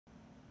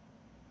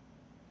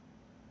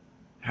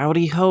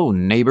Howdy ho,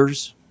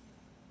 neighbors.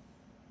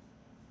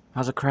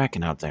 How's it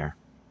cracking out there?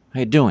 How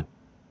you doing?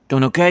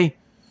 Doing okay?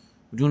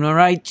 We doing all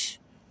right?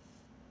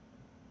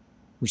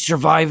 We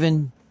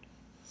surviving?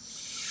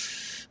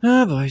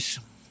 Ah, boys.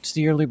 It's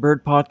the Early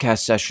Bird Podcast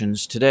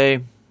sessions.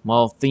 Today,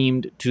 well,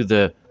 themed to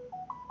the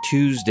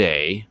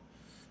Tuesday,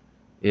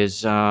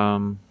 is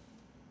analyzing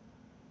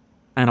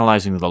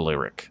the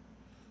lyric.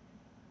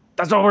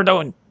 That's what we're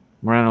doing.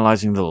 We're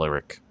analyzing the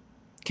lyric.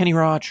 Kenny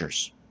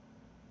Rogers.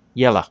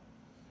 Yella.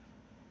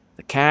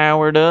 The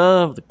coward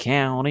of the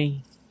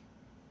county.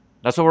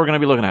 That's what we're going to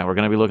be looking at. We're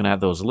going to be looking at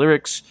those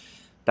lyrics.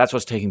 That's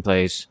what's taking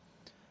place.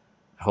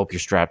 I hope you're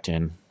strapped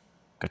in.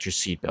 Got your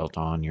seatbelt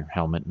on, your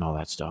helmet, and all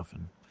that stuff.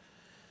 And,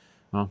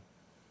 well,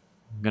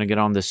 I'm going to get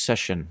on this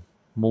session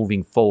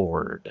moving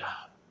forward.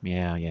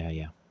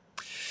 Yeah.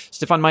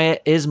 Stefan Maya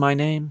is my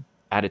name.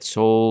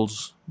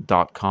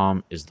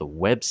 AddedSouls.com is the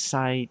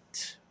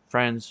website.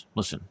 Friends,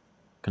 listen.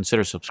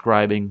 Consider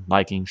subscribing,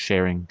 liking,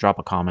 sharing, drop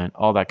a comment,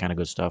 all that kind of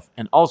good stuff.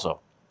 And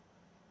also,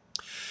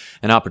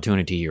 an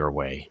opportunity your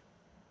way.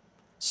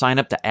 Sign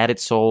up to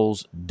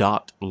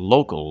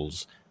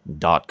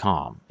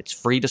AddedSouls.locals.com. It's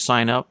free to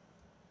sign up,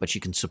 but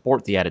you can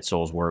support the Added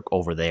Souls work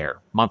over there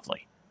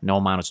monthly. No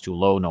amount is too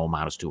low, no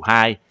amount is too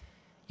high.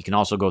 You can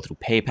also go through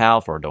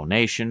PayPal for a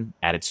donation.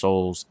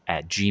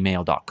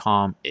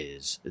 AddedSouls@gmail.com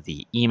is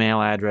the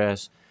email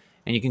address.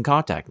 And you can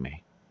contact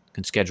me. You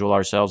can schedule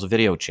ourselves a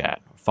video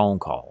chat, a phone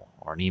call,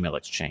 or an email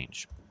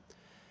exchange.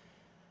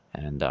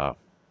 And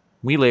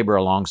we labor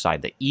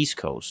alongside the East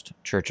Coast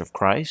Church of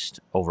Christ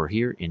over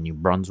here in New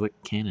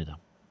Brunswick, Canada.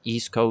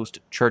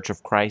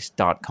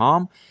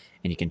 EastCoastChurchOfChrist.com.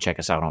 And you can check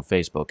us out on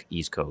Facebook,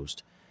 East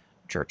Coast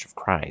Church of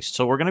Christ.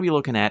 So we're going to be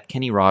looking at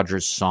Kenny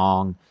Rogers'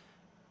 song,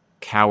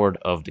 Coward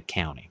of the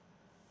County.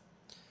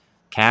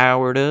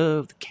 Coward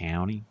of the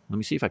County. Let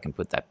me see if I can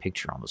put that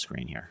picture on the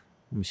screen here.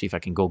 Let me see if I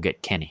can go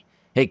get Kenny.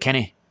 Hey,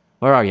 Kenny,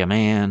 where are you,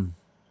 man?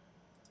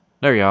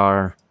 There you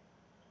are.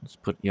 Let's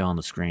put you on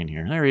the screen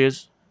here. There he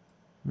is.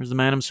 There's the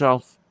man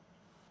himself.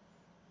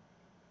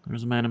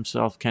 There's the man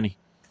himself, Kenny.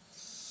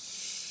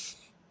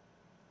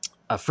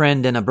 A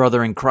friend and a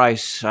brother in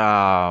Christ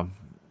found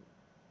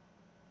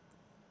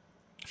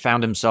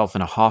himself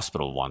in a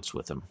hospital once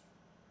with him.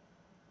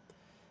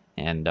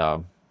 And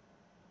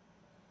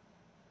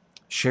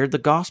shared the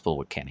gospel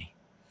with Kenny.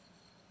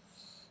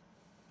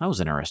 That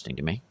was interesting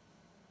to me.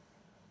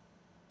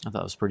 I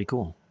thought it was pretty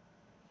cool.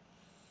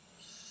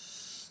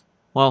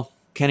 Well,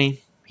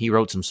 Kenny, he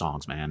wrote some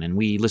songs, man, and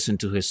we listened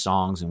to his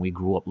songs, and we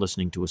grew up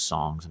listening to his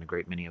songs, and a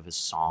great many of his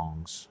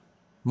songs.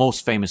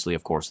 Most famously,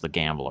 of course, The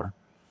Gambler.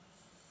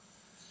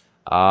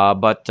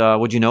 But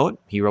would you know it?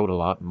 He wrote a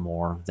lot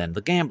more than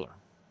The Gambler.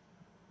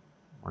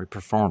 Or he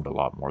performed a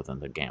lot more than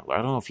The Gambler. I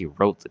don't know if he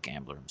wrote The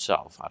Gambler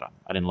himself. I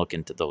didn't look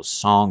into those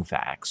song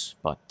facts,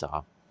 but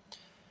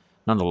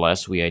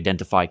nonetheless, we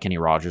identify Kenny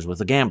Rogers with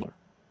The Gambler.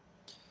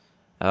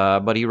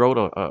 But he wrote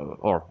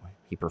or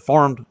he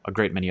performed a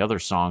great many other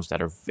songs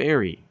that are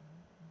very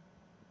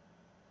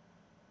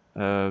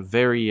good.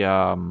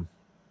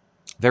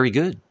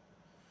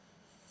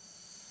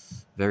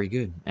 Very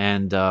good.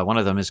 And one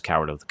of them is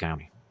Coward of the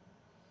County.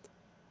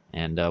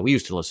 And we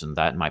used to listen to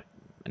that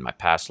in my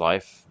past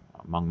life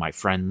among my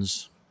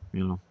friends.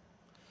 You know,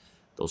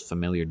 those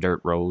familiar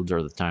dirt roads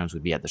are the times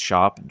we'd be at the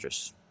shop and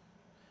just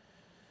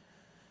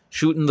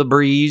shooting the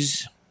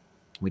breeze.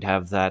 We'd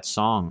have that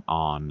song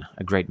on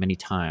a great many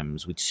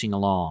times. We'd sing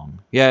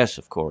along. Yes,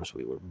 of course,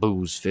 we were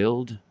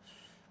booze-filled,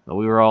 but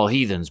we were all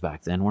heathens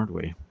back then, weren't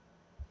we?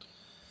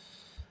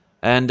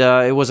 And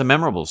it was a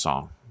memorable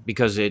song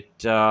because it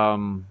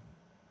told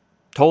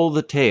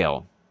the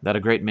tale that a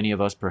great many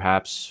of us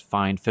perhaps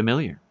find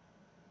familiar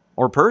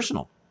or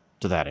personal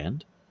to that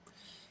end.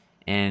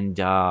 And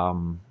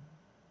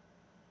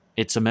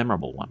it's a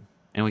memorable one.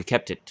 And we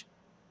kept it.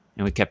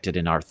 And we kept it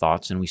in our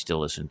thoughts, and we still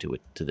listen to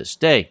it to this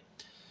day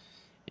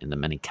in the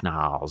many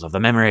canals of the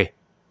memory.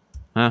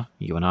 Huh?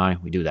 You and I,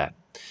 we do that.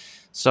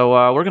 So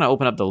we're going to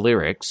open up the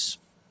lyrics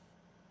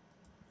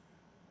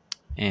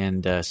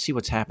and see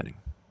what's happening.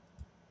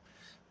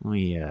 Let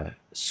me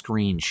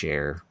screen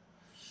share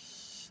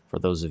for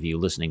those of you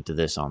listening to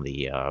this on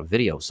the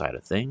video side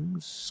of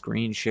things.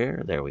 Screen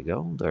share. There we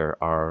go. There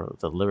are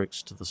the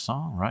lyrics to the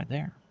song right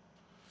there.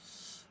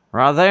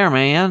 Right there,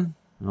 man.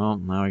 Well,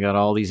 now we got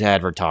all these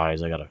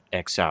advertises I got to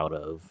X out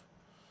of.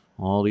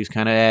 All these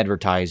kind of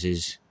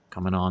advertises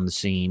coming on the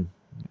scene.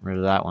 Get rid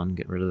of that one.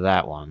 Get rid of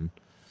that one.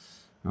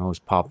 They're always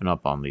popping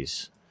up on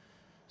these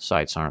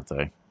sites, aren't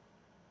they?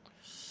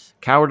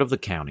 Coward of the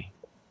County.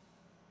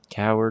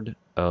 Coward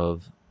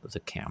of the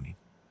County.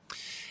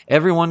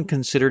 Everyone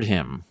considered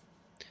him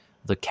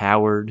the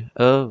coward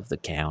of the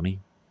county.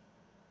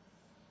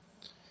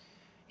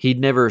 He'd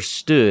never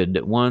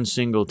stood one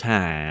single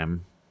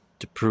time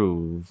to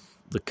prove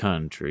the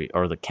country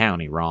or the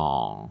county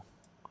wrong.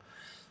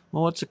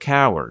 Well, what's a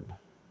coward?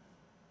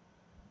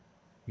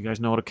 You guys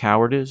know what a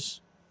coward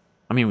is?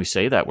 I mean, we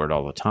say that word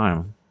all the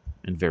time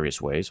in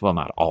various ways. Well,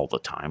 not all the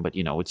time, but,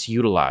 it's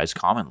utilized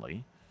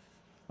commonly.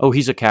 Oh,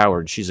 he's a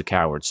coward. She's a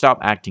coward. Stop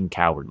acting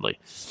cowardly.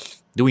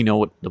 Do we know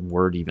what the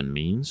word even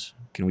means?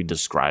 Can we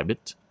describe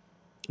it?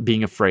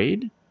 Being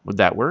afraid? Would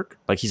that work?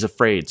 Like he's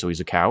afraid, so he's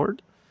a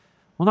coward?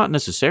 Well, not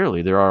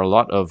necessarily. There are a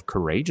lot of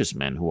courageous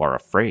men who are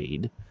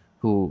afraid,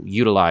 who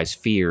utilize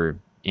fear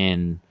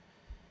in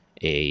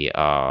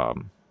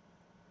an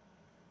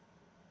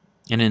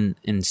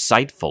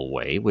insightful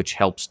way, which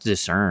helps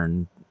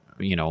discern,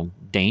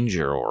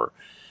 danger or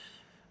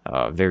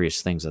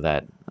various things of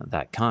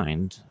that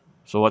kind.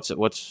 So what's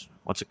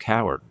a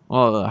coward?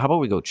 Well, how about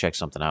we go check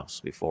something else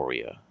before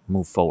we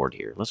move forward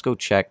here? Let's go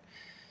check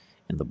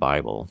in the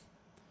Bible.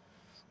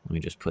 Let me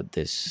just put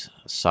this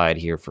aside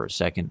here for a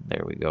second.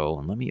 There we go.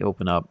 And let me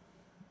open up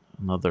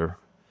another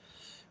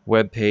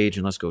web page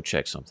and let's go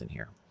check something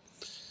here.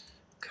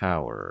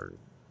 Cowards.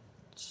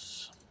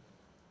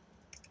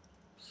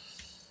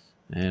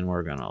 And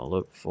we're going to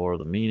look for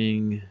the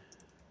meaning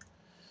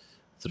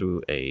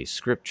through a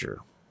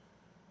scripture.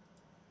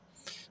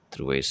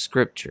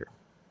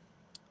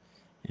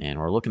 And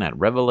we're looking at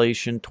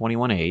Revelation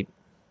 21:8.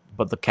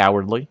 But the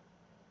cowardly,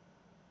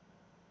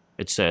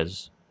 it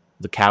says,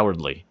 the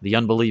cowardly, the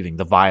unbelieving,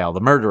 the vile,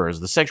 the murderers,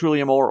 the sexually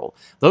immoral,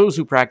 those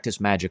who practice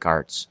magic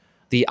arts,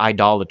 the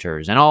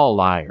idolaters, and all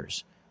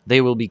liars,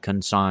 they will be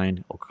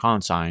consigned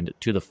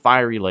to the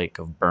fiery lake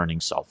of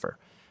burning sulfur.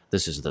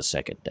 This is the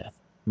second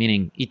death,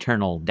 meaning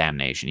eternal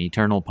damnation,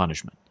 eternal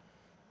punishment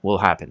will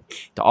happen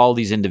to all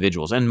these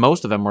individuals. And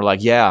most of them were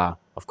like, yeah,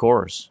 of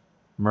course.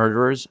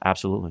 Murderers,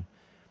 absolutely.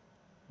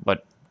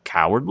 But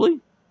cowardly?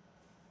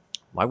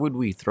 Why would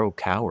we throw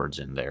cowards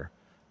in there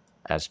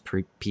as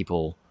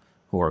people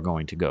who are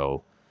going to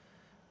go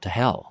to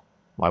hell?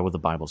 Why would the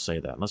Bible say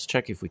that? Let's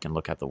check if we can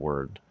look at the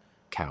word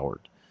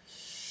coward.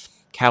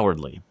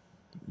 Cowardly.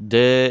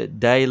 Dailoes.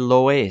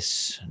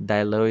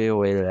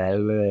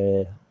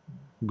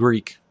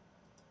 Greek.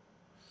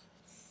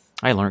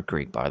 I learned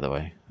Greek, by the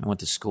way. I went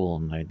to school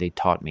and they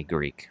taught me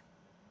Greek.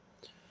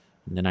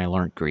 And then I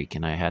learned Greek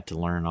and I had to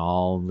learn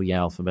all the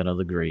alphabet of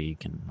the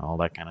Greek and all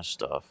that kind of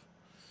stuff.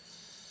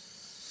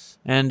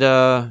 And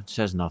it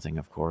says nothing,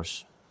 of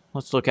course.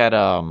 Let's look at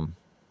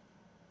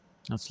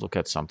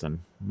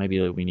something.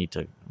 Maybe we need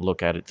to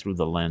look at it through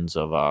the lens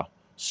of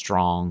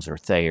Strong's or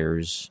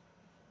Thayer's.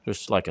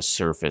 Just like a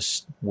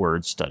surface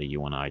word study,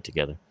 you and I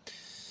together.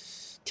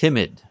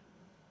 Timid.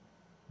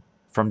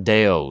 From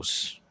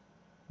Deos.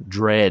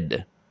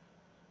 Dread.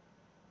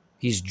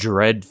 He's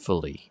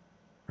dreadfully,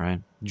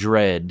 right?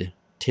 Dread.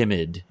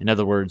 Timid. In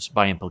other words,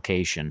 by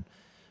implication.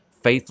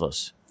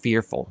 Faithless.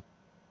 Fearful.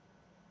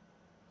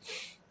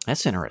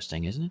 That's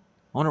interesting, isn't it?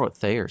 I wonder what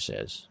Thayer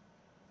says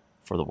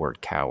for the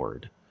word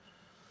coward.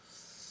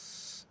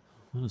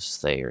 What does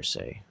Thayer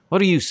say? What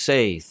do you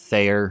say,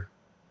 Thayer?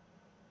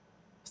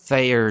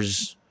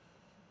 Thayer's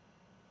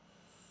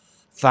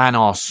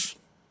Thanos.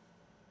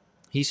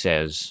 He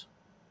says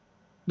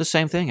the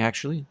same thing,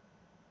 actually.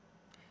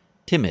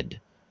 Timid,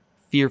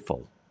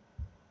 fearful.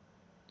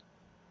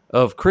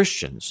 Of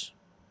Christians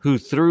who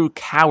through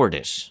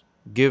cowardice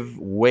give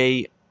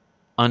way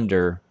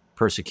under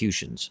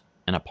persecutions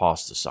and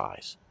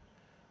apostatize.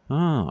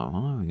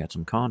 Oh, we got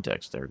some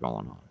context there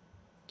going on.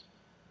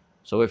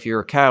 So if you're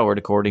a coward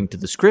according to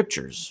the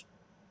scriptures,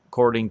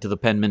 according to the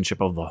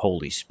penmanship of the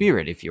Holy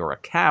Spirit, if you're a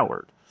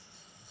coward,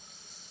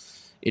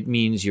 it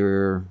means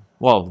you're,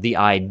 the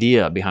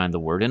idea behind the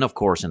word, and of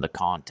course in the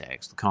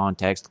context.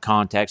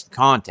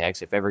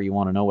 If ever you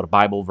want to know what a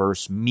Bible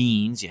verse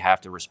means, you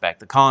have to respect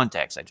the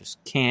context. I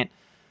just can't,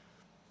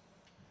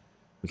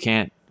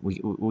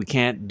 we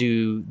can't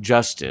do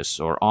justice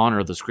or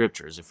honor the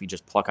scriptures if we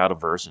just pluck out a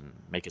verse and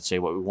make it say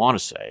what we want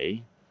to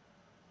say.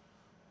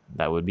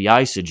 That would be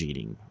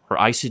eisegeting. Or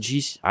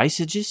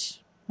eiseges?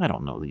 I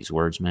don't know these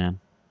words, man.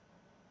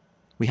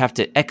 We have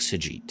to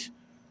exegete.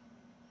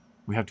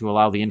 We have to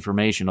allow the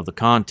information of the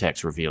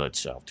context reveal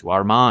itself to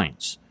our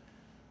minds.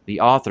 The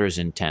author's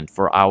intent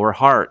for our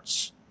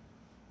hearts.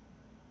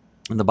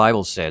 And the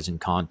Bible says in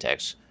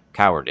context,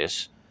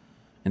 cowardice.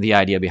 And the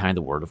idea behind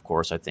the word, of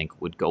course, I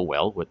think would go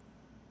well with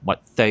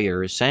what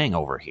Thayer is saying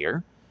over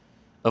here.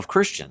 Of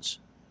Christians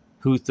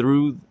who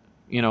through,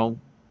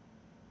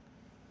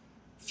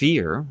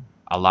 fear,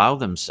 allow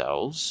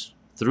themselves,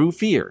 through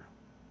fear,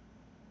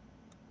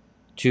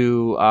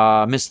 to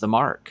miss the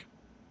mark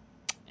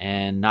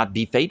and not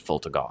be faithful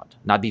to God,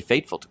 not be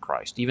faithful to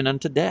Christ, even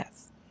unto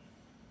death.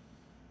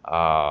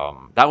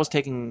 That was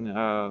taking,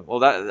 a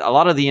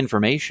lot of the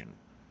information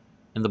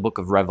in the book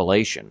of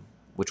Revelation,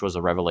 which was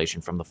a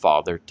revelation from the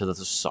Father to the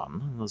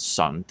Son, and the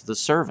Son to the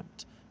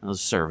servant, and the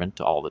servant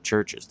to all the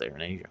churches there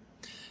in Asia.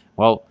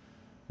 Well,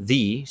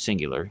 the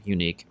singular,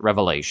 unique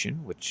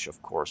revelation, which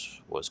of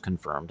course was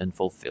confirmed and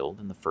fulfilled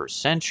in the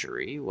first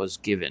century, was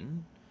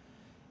given,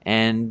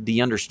 and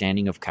the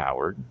understanding of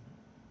coward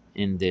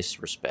in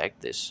this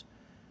respect, this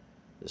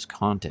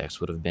context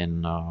would have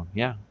been,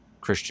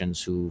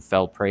 Christians who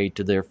fell prey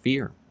to their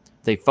fear.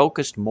 They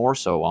focused more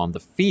so on the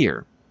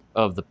fear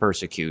of the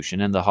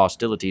persecution and the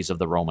hostilities of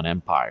the Roman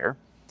Empire,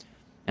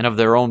 and of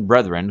their own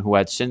brethren who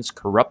had since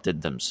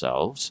corrupted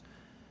themselves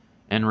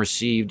and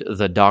received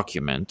the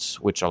documents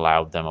which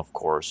allowed them, of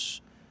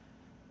course,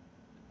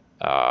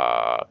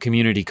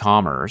 community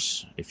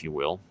commerce, if you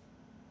will.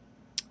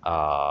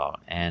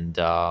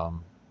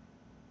 Some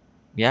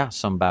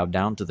bowed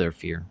down to their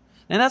fear.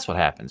 And that's what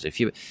happens. If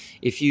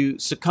you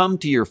succumb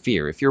to your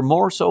fear, if you're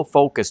more so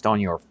focused on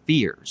your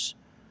fears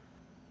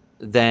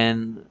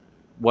than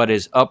what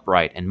is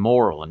upright and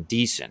moral and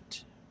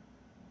decent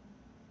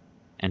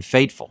and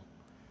faithful,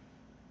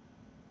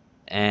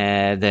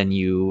 and then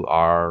you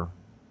are,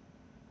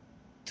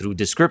 through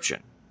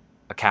description,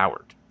 a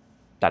coward.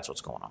 That's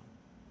what's going on.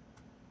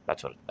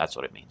 That's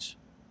what it means.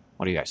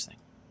 What do you guys think?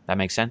 That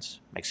makes sense?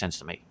 Makes sense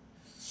to me.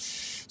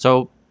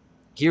 So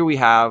here we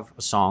have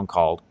a song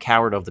called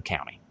Coward of the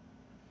County.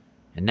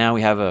 And now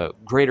we have a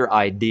greater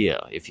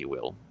idea, if you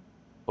will,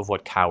 of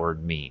what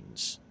coward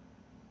means.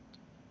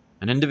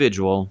 An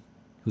individual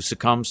who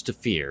succumbs to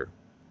fear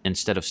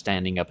instead of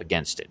standing up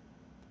against it.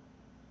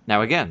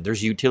 Now again,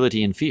 there's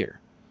utility in fear.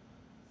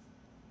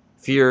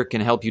 Fear can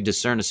help you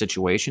discern a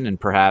situation and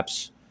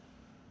perhaps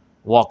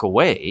walk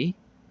away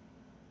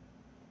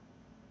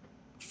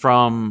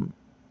from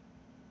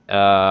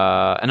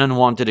an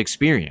unwanted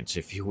experience,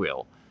 if you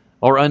will,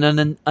 or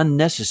an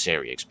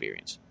unnecessary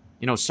experience.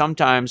 You know,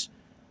 sometimes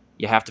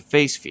you have to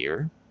face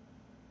fear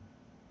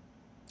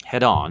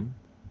head on,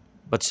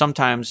 but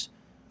sometimes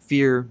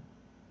fear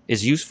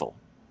is useful.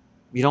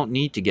 You don't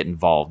need to get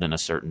involved in a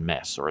certain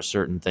mess or a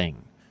certain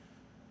thing.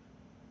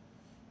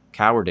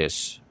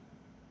 Cowardice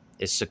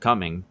is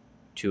succumbing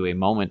to a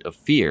moment of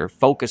fear,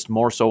 focused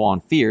more so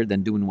on fear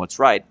than doing what's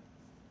right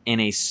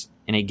in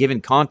a given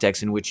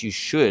context in which you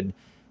should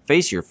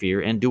face your fear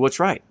and do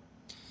what's right.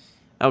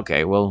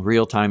 Okay, well,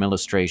 real-time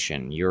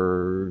illustration.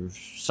 You're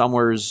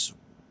somewheres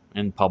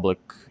in public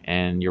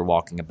and you're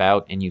walking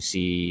about and you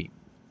see,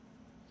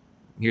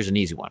 here's an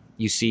easy one.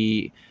 You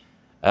see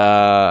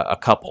a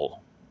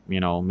couple,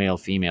 male,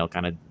 female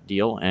kind of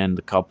deal. And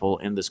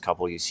in this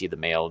couple, you see the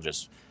male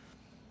just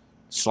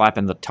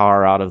slapping the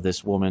tar out of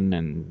this woman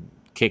and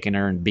kicking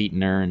her and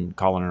beating her and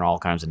calling her all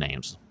kinds of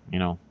names.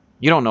 You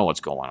don't know what's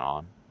going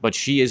on, but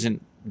she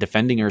isn't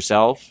defending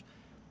herself.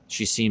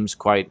 She seems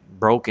quite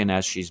broken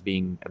as she's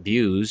being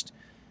abused.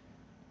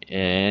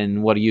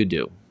 And what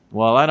do?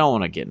 Well, I don't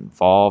want to get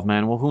involved,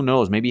 man. Well, who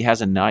knows? Maybe he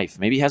has a knife.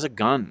 Maybe he has a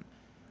gun.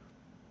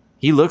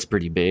 He looks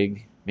pretty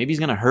big. Maybe he's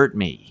going to hurt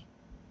me.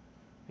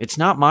 It's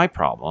not my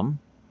problem.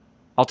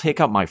 I'll take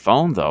out my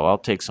phone, though. I'll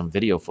take some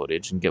video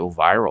footage and go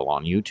viral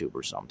on YouTube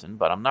or something,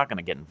 but I'm not going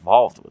to get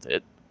involved with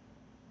it.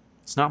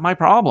 It's not my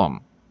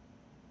problem.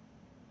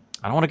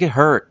 I don't want to get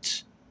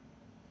hurt.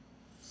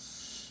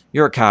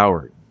 You're a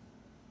coward.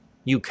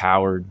 You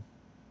coward.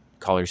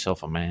 Call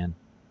yourself a man.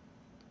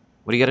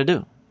 What do you got to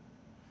do?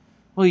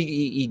 Well,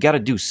 you got to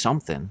do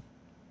something.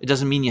 It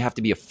doesn't mean you have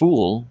to be a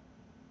fool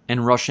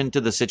and rush into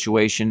the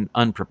situation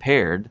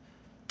unprepared.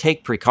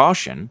 Take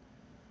precaution,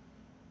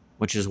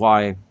 which is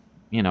why,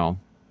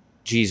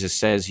 Jesus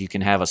says you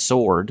can have a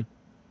sword.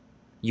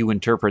 You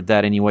interpret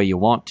that any way you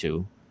want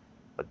to,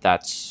 but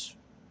that's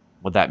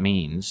what that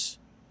means.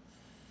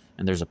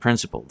 And there's a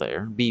principle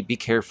there. Be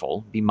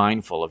careful. Be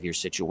mindful of your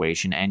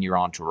situation and your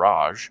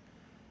entourage.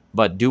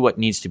 But do what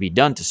needs to be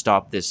done to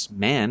stop this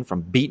man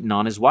from beating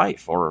on his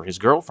wife or his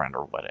girlfriend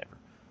or whatever.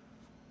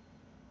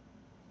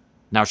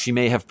 Now, she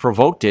may have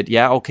provoked it.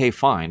 Yeah, okay,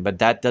 fine. But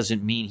that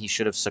doesn't mean he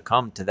should have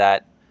succumbed to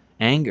that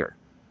anger.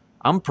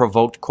 I'm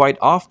provoked quite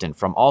often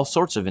from all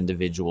sorts of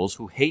individuals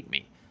who hate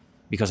me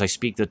because I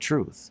speak the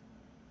truth.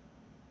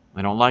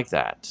 I don't like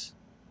that.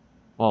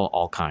 Well,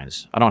 all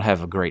kinds. I don't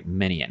have a great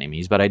many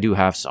enemies, but I do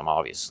have some,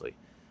 obviously.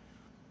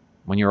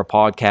 When you're a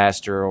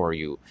podcaster or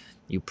you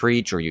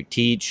preach or you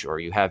teach or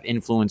you have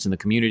influence in the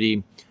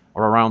community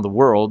or around the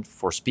world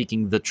for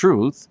speaking the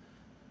truth,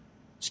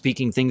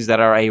 speaking things that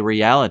are a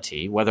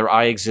reality, whether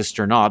I exist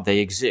or not, they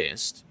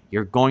exist,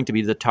 you're going to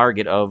be the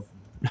target of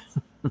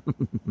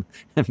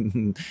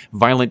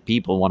violent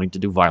people wanting to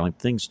do violent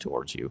things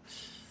towards you.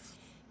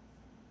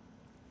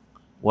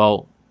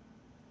 Well,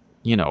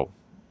 you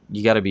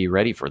got to be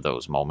ready for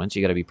those moments.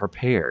 You got to be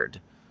prepared.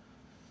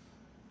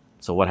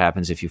 So what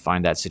happens if you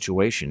find that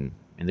situation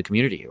in the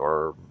community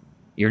or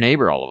your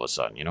neighbor all of a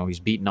sudden, he's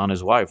beating on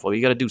his wife? Well,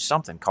 you got to do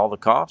something. Call the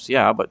cops?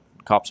 Yeah, but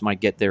cops might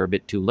get there a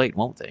bit too late,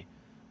 won't they?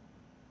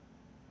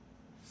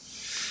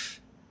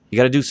 You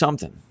got to do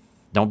something.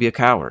 Don't be a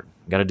coward.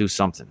 You got to do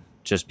something.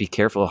 Just be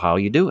careful how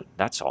you do it.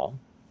 That's all.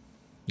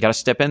 You got to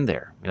step in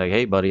there. Be like,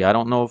 hey, buddy, I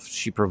don't know if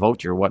she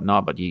provoked you or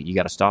whatnot, but you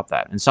got to stop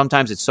that. And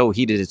sometimes it's so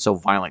heated, it's so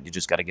violent, you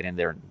just got to get in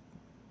there and,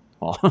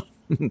 well,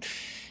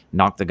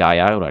 knock the guy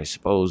out, I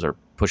suppose, or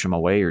push him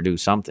away or do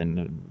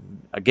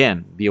something.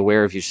 Again, be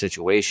aware of your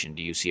situation.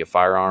 Do you see a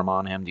firearm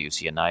on him? Do you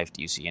see a knife?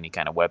 Do you see any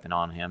kind of weapon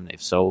on him?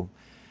 If so,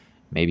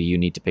 maybe you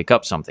need to pick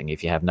up something.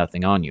 If you have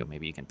nothing on you,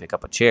 maybe you can pick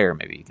up a chair.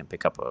 Maybe you can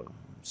pick up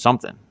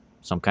something,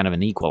 some kind of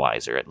an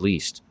equalizer at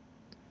least.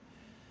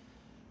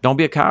 Don't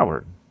be a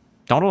coward.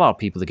 Don't allow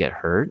people to get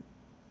hurt.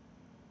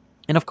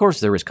 And of course,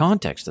 there is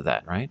context to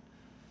that, right?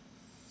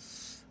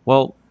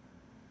 Well,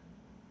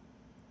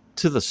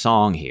 to the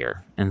song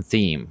here and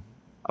theme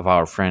of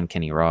our friend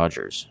Kenny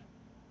Rogers,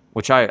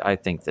 which I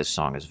think this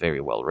song is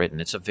very well written.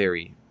 It's a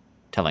very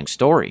telling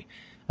story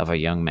of a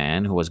young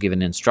man who was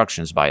given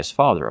instructions by his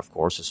father, of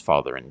course, his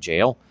father in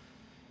jail.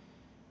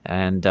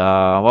 And,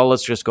 well,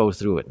 let's just go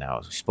through it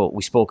now.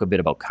 We spoke a bit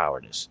about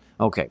cowardice.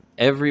 Okay,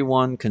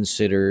 everyone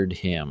considered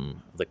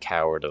him the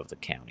coward of the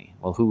county.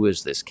 Well, who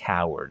is this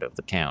coward of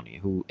the county,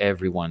 who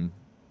everyone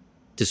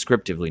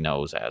descriptively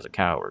knows as a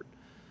coward?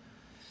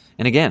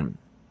 And again,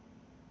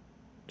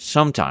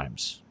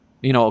 sometimes,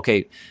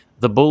 okay,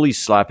 the bully's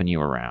slapping you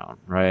around,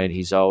 right?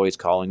 He's always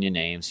calling you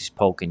names. He's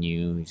poking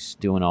you. He's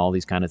doing all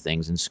these kind of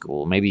things in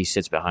school. Maybe he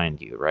sits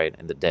behind you, right,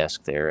 in the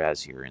desk there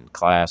as you're in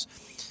class.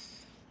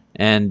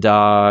 And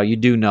you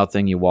do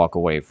nothing. You walk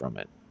away from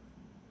it.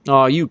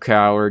 Oh, you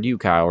coward, you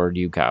coward,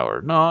 you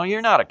coward. No,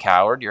 you're not a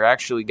coward. You're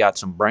actually got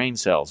some brain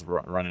cells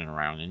running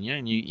around in you.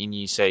 And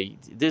you say,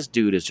 this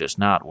dude is just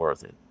not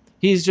worth it.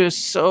 He's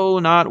just so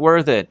not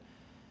worth it.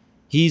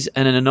 He's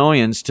an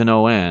annoyance to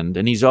no end,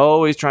 and he's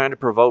always trying to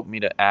provoke me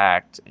to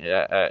act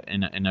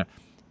in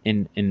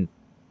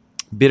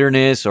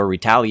bitterness or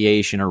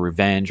retaliation or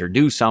revenge or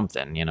do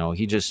something.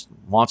 He just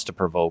wants to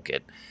provoke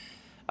it.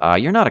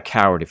 You're not a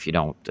coward if you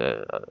don't.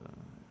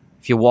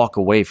 If you walk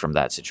away from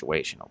that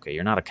situation, okay,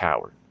 you're not a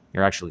coward.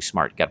 You're actually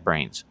smart. You got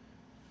brains.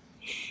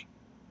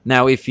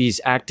 Now, if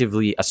he's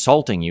actively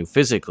assaulting you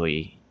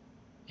physically,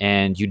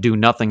 and you do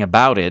nothing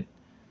about it,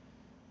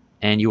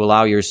 and you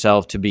allow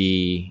yourself to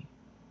be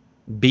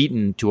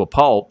beaten to a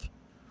pulp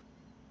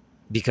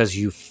because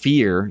your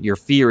fear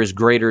is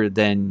greater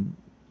than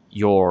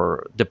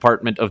your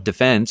Department of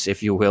Defense,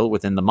 if you will,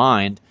 within the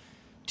mind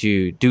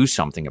to do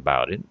something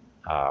about it,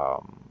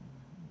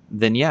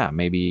 then yeah,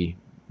 maybe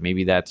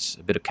that's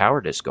a bit of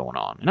cowardice going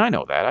on. And I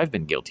know that. I've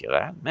been guilty of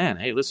that. Man,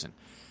 hey, listen,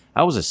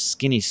 I was a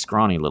skinny,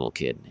 scrawny little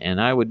kid, and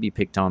I would be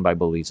picked on by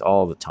bullies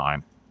all the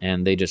time,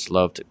 and they just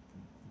loved to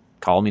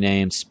call me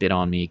names, spit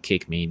on me,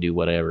 kick me, do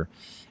whatever.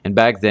 And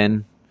back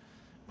then,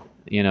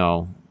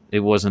 it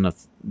wasn't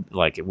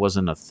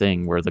a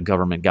thing where the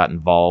government got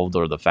involved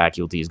or the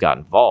faculties got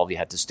involved. You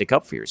had to stick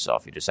up for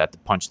yourself. You just had to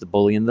punch the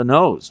bully in the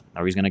nose,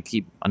 or he's going to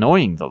keep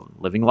annoying the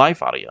living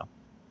life out of you.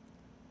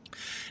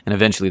 And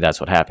eventually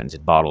that's what happens.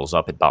 It bottles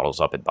up,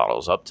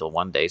 till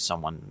one day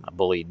a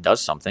bully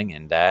does something,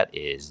 and that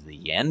is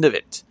the end of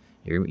it.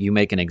 You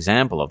make an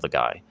example of the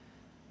guy.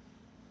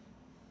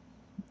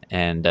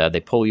 And they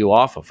pull you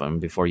off of him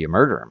before you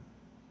murder him.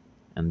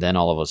 And then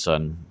all of a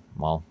sudden,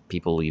 well,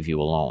 people leave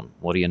you alone.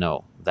 What do you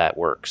know? That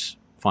works.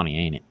 Funny,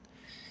 ain't it?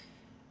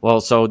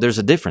 Well, so there's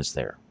a difference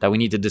there that we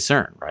need to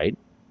discern, right?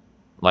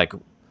 Like,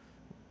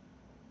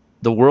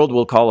 the world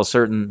will call a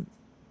certain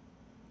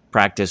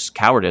practice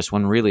cowardice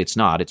when really it's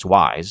not. It's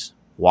wise.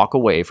 Walk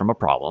away from a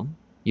problem.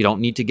 You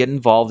don't need to get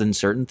involved in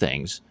certain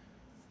things.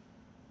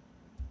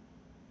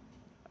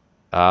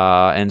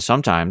 And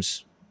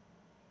sometimes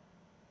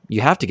you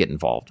have to get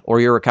involved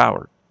or you're a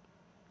coward.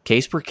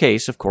 Case per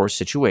case, of course,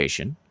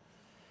 situation.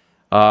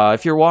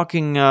 If you're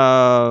walking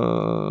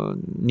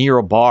near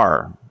a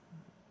bar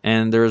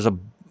and there's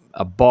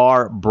a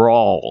bar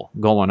brawl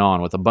going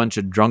on with a bunch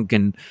of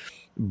drunken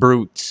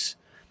brutes,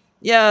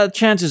 yeah,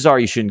 chances are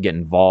you shouldn't get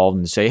involved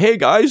and say, hey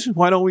guys,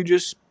 why don't we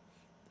just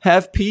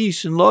have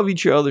peace and love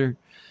each other?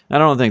 I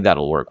don't think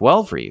that'll work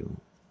well for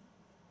you.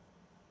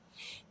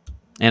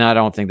 And I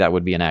don't think that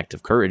would be an act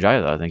of courage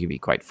either. I think it'd be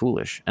quite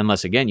foolish.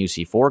 Unless, again, you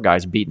see four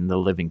guys beating the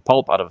living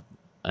pulp out of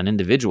an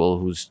individual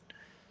who's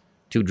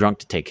too drunk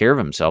to take care of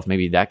himself,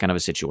 maybe that kind of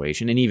a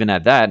situation. And even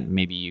at that,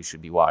 maybe you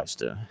should be wise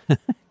to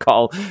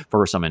call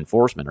for some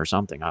enforcement or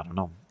something. I don't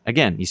know.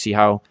 Again, you see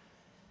how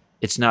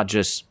it's not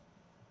just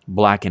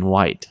black and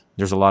white.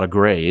 There's a lot of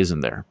gray,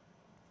 isn't there?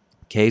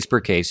 Case per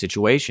case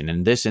situation.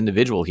 And this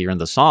individual here in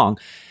the song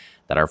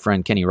that our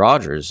friend Kenny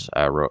Rogers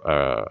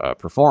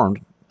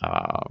performed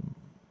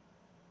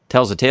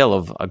tells a tale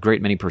of a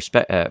great many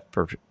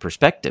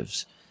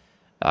perspectives.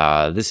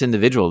 This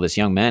individual, this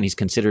young man, he's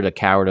considered a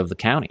coward of the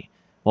county.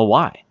 Well,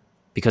 why?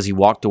 Because he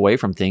walked away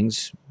from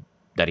things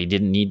that he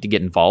didn't need to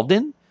get involved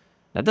in?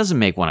 That doesn't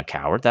make one a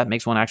coward. That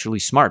makes one actually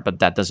smart, but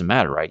that doesn't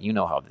matter, right? You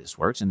know how this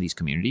works in these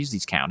communities,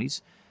 these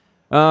counties.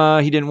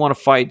 He didn't want to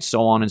fight,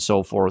 so on and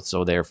so forth,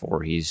 so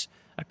therefore he's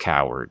a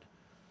coward.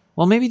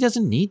 Well, maybe he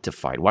doesn't need to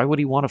fight. Why would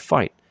he want to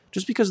fight?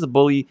 Just because the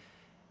bully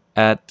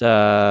at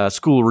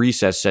school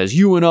recess says,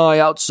 you and I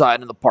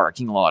outside in the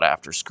parking lot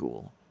after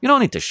school. You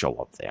don't need to show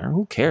up there.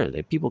 Who cares?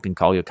 People can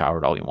call you a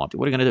coward all you want to.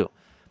 What are you going to do?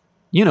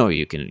 You know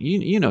you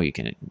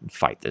can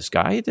fight this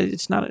guy.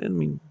 It's not, I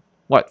mean,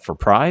 what, for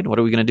pride? What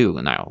are we going to do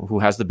now? Who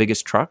has the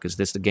biggest truck? Is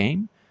this the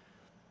game?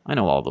 I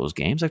know all those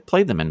games. I've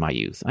played them in my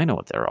youth. I know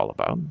what they're all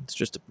about. It's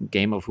just a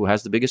game of who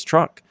has the biggest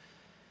truck.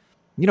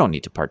 You don't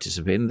need to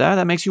participate in that.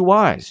 That makes you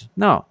wise.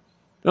 No.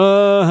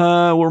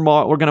 We're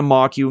going to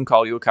mock you and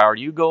call you a coward.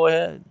 You go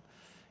ahead.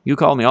 You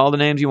call me all the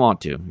names you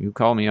want to. You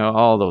call me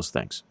all those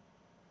things.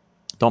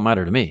 Don't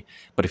matter to me.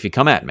 But if you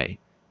come at me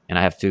and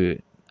I have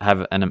to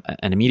have an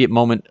immediate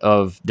moment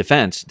of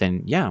defense,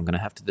 then yeah, I'm going to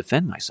have to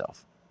defend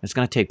myself. It's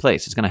going to take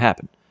place. It's going to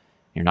happen.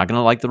 You're not going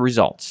to like the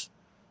results.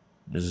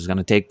 This is going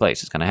to take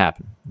place. It's going to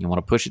happen. You want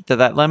to push it to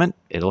that limit?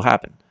 It'll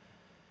happen.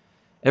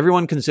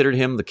 Everyone considered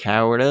him the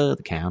coward of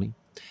the county.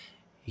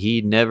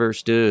 he never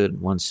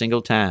stood one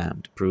single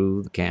time to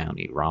prove the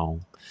county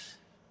wrong.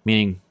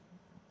 Meaning,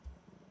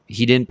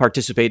 he didn't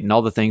participate in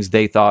all the things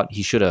they thought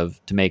he should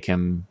have to make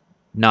him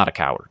not a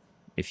coward,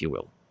 if you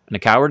will. And a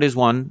coward is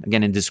one,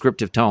 again, in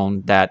descriptive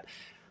tone, that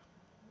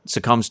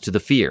succumbs to the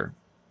fear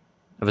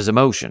of his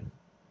emotion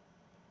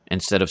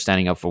instead of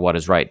standing up for what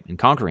is right and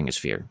conquering his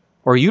fear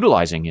or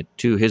utilizing it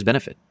to his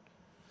benefit.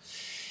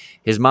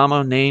 His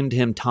mama named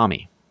him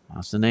Tommy.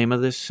 That's the name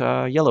of this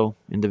yellow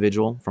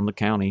individual from the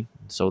county.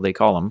 So they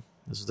call him.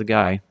 This is the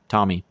guy,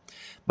 Tommy.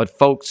 But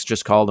folks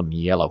just called him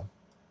Yellow.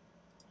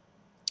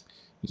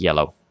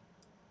 Yellow.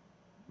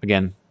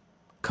 Again,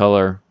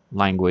 color,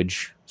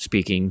 language,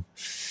 speaking,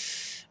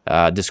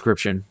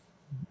 description.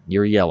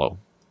 You're yellow.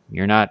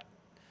 You're not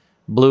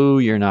blue.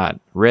 You're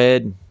not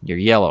red. You're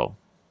yellow.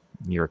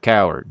 You're a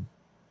coward.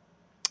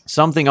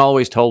 Something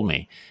always told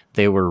me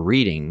they were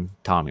reading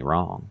Tommy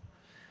wrong.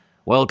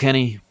 Well,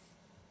 Kenny,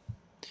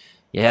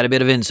 you had a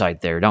bit of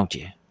insight there, don't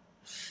you?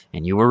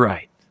 And you were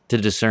right to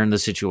discern the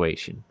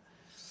situation.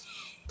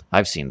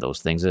 I've seen those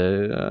things.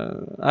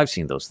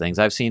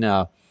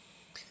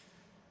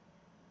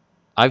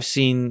 I've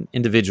seen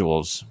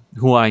individuals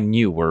who I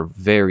knew were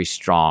very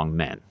strong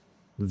men.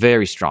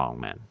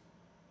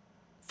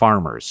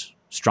 Farmers,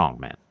 strong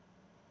men.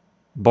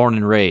 Born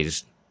and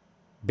raised,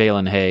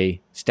 baling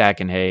hay,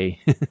 stacking hay,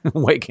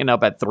 waking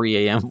up at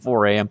 3 a.m.,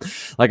 4 a.m.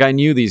 Like, I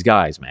knew these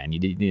guys, man.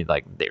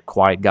 They're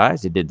quiet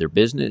guys. They did their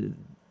business,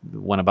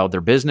 went about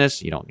their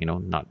business,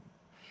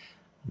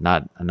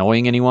 not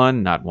annoying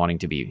anyone, not wanting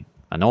to be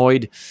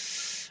annoyed.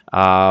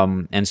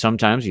 And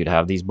sometimes you'd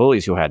have these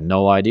bullies who had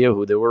no idea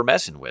who they were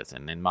messing with.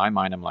 And in my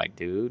mind, I'm like,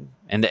 dude.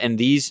 And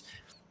these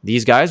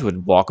guys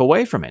would walk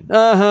away from it.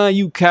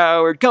 You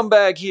coward. Come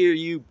back here,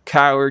 you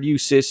coward, you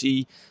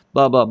sissy.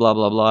 Blah, blah, blah,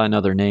 blah, blah, and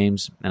other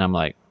names. And I'm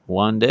like,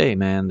 one day,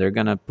 man, they're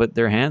going to put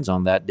their hands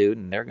on that dude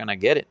and they're going to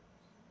get it.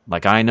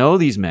 Like, I know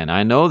these men.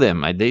 I know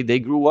them. They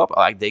grew up.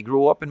 They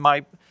grew up in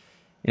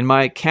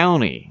my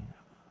county.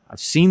 I've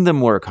seen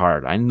them work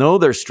hard. I know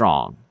they're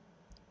strong.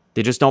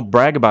 They just don't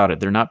brag about it.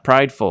 They're not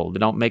prideful. They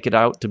don't make it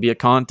out to be a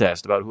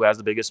contest about who has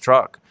the biggest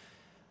truck.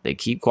 They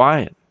keep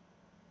quiet.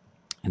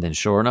 And then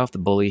sure enough, the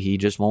bully, he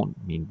just won't.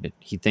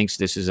 He thinks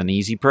this is an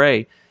easy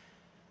prey.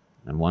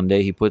 And one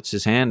day he puts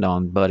his hand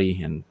on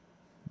Buddy, and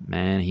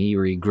man, he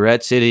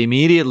regrets it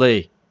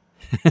immediately.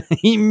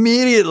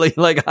 Immediately.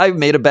 Like, I've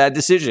made a bad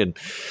decision.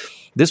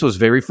 This was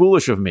very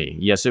foolish of me.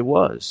 Yes, it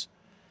was.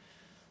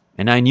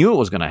 And I knew it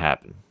was going to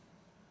happen.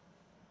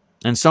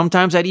 And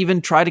sometimes I'd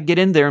even try to get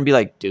in there and be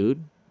like,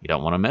 dude, you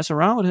don't want to mess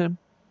around with him.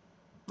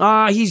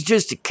 He's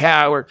just a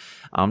coward.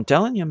 I'm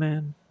telling you,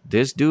 man,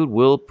 this dude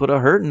will put a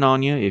hurting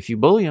on you if you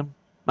bully him.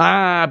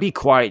 Be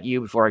quiet,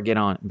 you,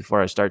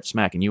 before I start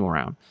smacking you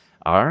around.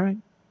 All right.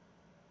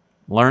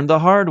 Learn the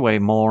hard way,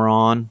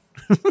 moron.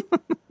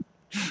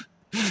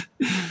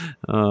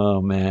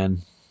 Oh,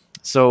 man.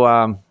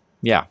 So,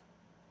 yeah.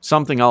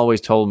 Something always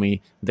told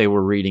me they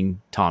were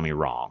reading Tommy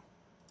wrong.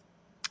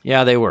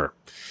 Yeah, they were.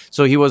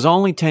 So he was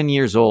only 10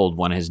 years old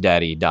when his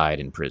daddy died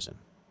in prison.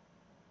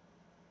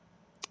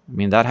 I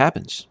mean, that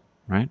happens,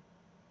 right?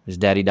 His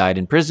daddy died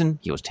in prison.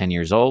 He was 10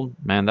 years old.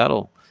 Man,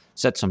 that'll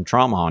set some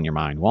trauma on your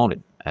mind, won't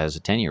it, as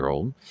a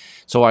 10-year-old?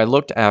 So I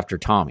looked after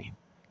Tommy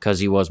because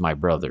he was my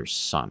brother's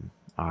son.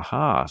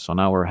 Aha, so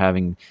now we're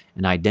having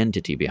an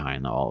identity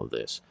behind all of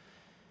this.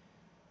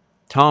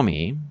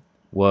 Tommy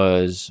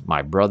was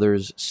my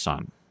brother's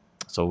son.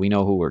 So we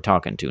know who we're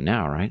talking to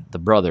now, right? The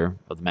brother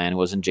of the man who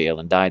was in jail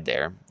and died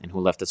there and who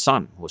left a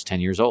son who was 10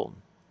 years old.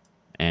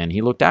 And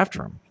he looked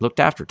after him, looked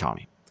after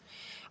Tommy.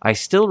 I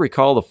still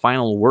recall the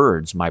final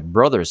words my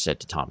brother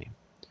said to Tommy.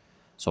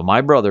 So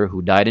my brother,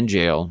 who died in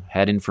jail,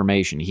 had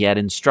information. He had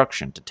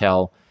instruction to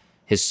tell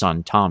his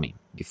son Tommy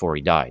before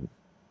he died.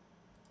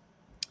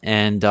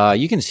 And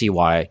you can see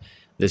why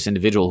this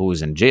individual who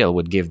was in jail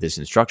would give this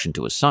instruction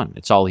to his son.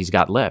 It's all he's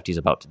got left. He's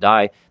about to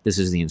die. This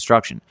is the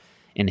instruction.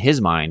 In his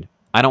mind,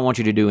 I don't want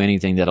you to do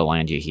anything that'll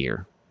land you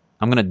here.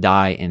 I'm going to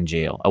die in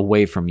jail,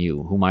 away from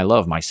you, whom I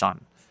love, my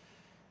son.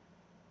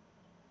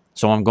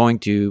 So I'm going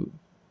to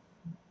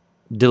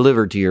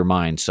deliver to your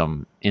mind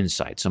some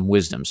insight, some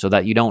wisdom, so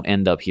that you don't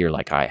end up here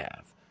like I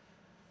have.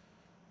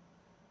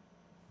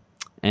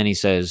 And he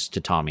says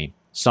to Tommy,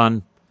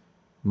 son,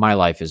 my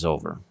life is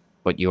over,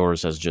 but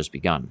yours has just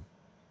begun.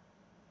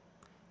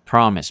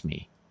 Promise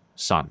me,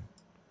 son,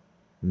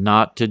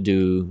 not to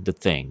do the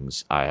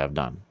things I have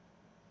done.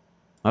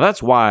 Now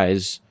that's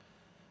wise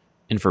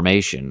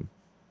information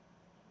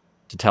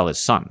to tell his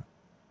son.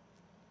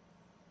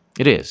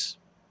 It is.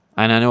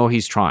 And I know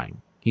he's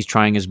trying. He's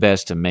trying his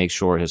best to make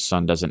sure his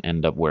son doesn't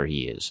end up where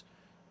he is,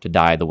 to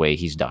die the way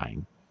he's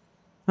dying.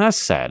 That's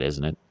sad,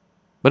 isn't it?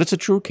 But it's a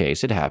true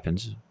case. It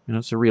happens.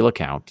 It's a real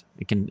account.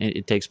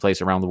 It takes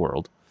place around the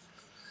world.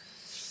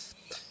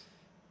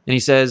 And he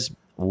says,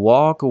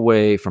 walk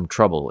away from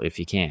trouble if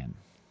you can.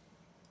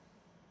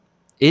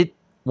 It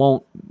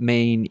won't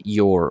mean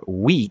you're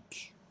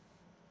weak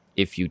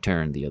if you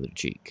turn the other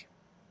cheek.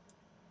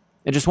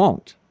 It just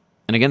won't.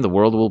 And again, the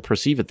world will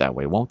perceive it that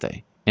way, won't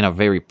they? In a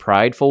very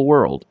prideful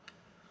world,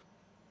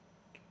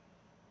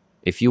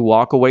 If you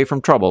walk away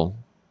from trouble,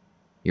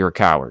 you're a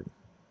coward.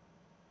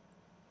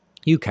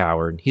 You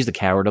coward. He's the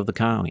coward of the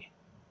county.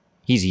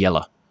 He's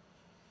yellow.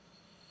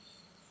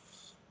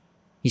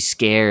 He's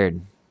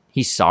scared.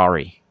 He's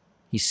sorry.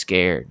 He's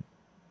scared.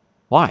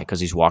 Why? Because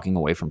he's walking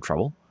away from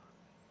trouble?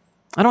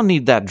 I don't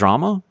need that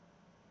drama.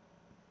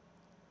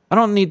 I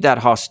don't need that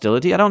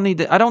hostility. I don't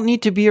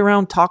need to be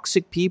around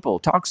toxic people.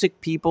 Toxic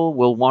people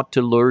will want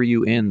to lure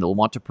you in. They'll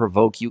want to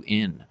provoke you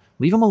in.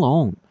 Leave them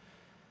alone.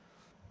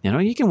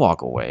 You can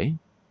walk away.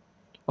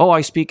 Oh,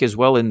 I speak as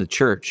well in the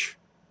church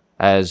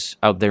as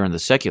out there in the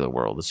secular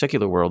world. The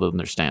secular world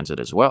understands it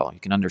as well.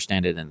 You can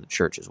understand it in the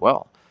church as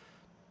well.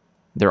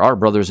 There are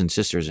brothers and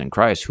sisters in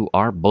Christ who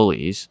are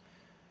bullies,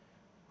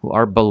 who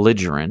are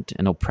belligerent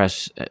and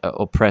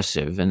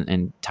oppressive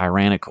and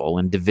tyrannical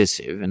and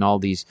divisive and all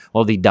the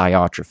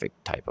diatrophic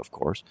type, of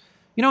course.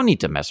 You don't need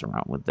to mess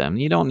around with them.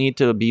 You don't need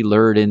to be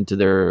lured into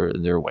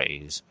their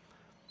ways.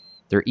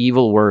 They're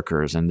evil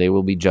workers, and they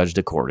will be judged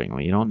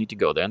accordingly. You don't need to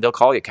go there. And they'll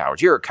call you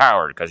cowards. You're a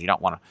coward because you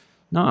don't want to.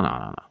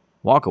 No.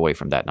 Walk away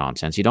from that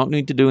nonsense. You don't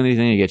need to do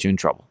anything to get you in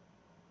trouble.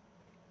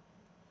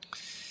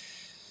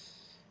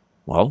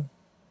 Well,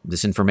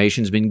 this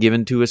information's been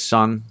given to his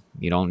son.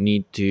 You don't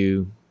need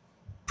to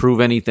prove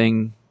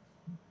anything,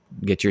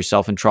 get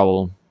yourself in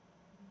trouble.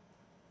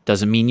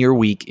 Doesn't mean you're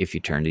weak if you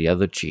turn the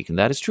other cheek. And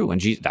that is true.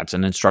 And that's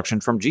an instruction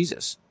from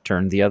Jesus.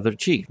 Turn the other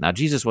cheek. Now,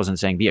 Jesus wasn't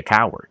saying be a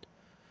coward.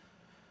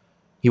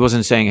 He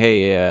wasn't saying,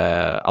 hey,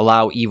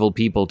 allow evil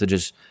people to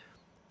just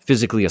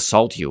physically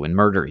assault you and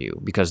murder you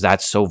because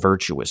that's so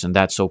virtuous and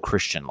that's so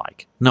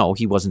Christian-like. No,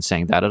 he wasn't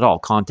saying that at all.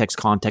 Context.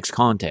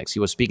 He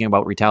was speaking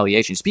about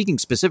retaliation, speaking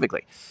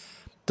specifically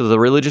to the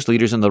religious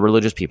leaders and the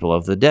religious people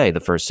of the day, the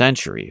first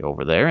century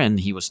over there. And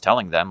he was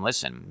telling them,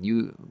 listen,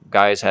 you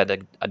guys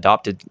had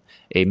adopted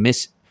a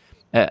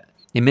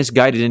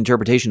misguided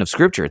interpretation of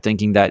Scripture,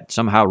 thinking that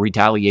somehow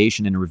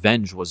retaliation and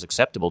revenge was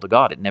acceptable to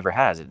God. It never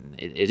has.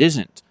 It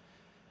isn't.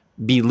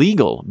 Be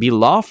legal, be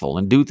lawful,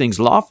 and do things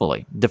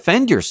lawfully.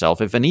 Defend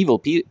yourself if an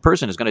evil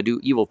person is going to do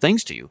evil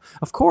things to you.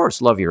 Of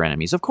course, love your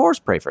enemies. Of course,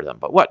 pray for them.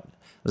 But what?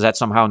 Does that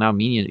somehow now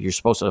mean you're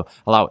supposed to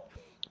allow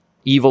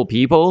evil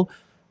people,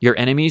 your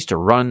enemies,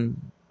 to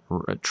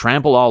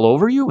trample all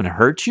over you and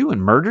hurt you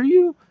and murder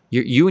you?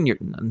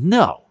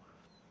 No.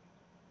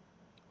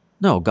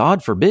 No,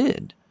 God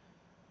forbid.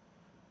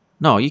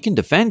 No, you can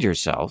defend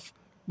yourself,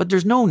 but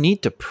there's no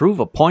need to prove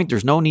a point.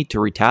 There's no need to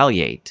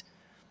retaliate.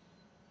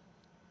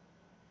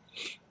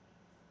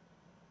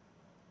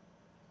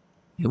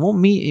 It won't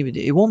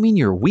mean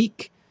you're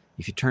weak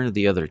if you turn to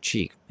the other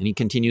cheek. And he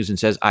continues and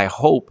says, I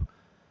hope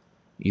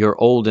you're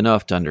old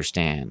enough to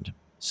understand,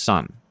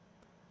 son,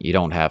 you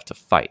don't have to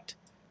fight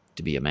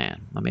to be a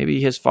man. Now,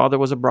 maybe his father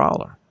was a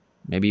brawler.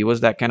 Maybe he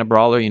was that kind of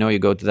brawler. You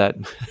go to that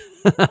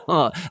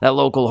that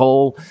local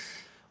hole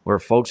where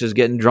folks is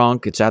getting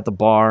drunk. It's at the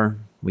bar.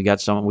 We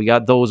got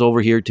those over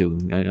here too.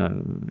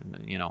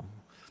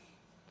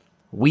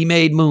 We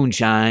made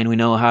moonshine. We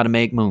know how to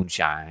make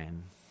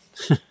moonshine.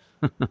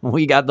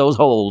 We got those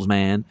holes,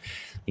 man.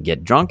 You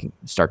get drunk,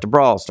 start to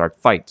brawl,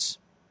 start fights.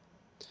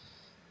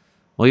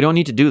 Well, you don't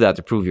need to do that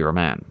to prove you're a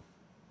man.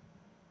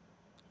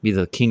 Be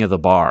the king of the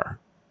bar,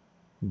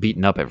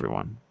 beating up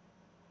everyone.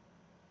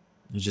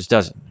 It just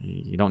doesn't.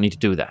 You don't need to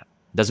do that.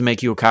 It doesn't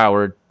make you a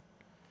coward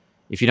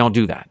if you don't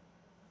do that.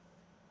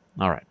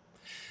 All right.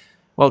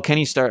 Well,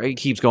 he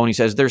keeps going. He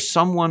says, there's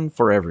someone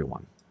for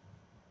everyone.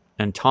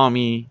 And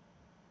Tommy,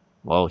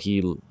 well,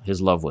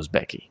 his love was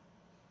Becky.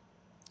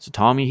 So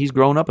Tommy, he's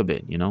grown up a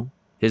bit,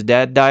 His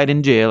dad died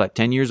in jail at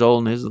 10 years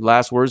old, and his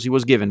last words he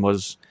was given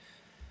was,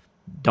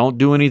 don't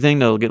do anything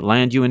that'll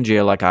land you in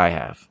jail like I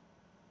have.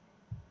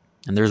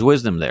 And there's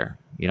wisdom there.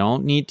 You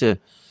don't need to,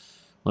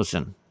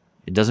 listen,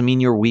 it doesn't mean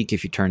you're weak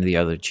if you turn the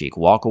other cheek.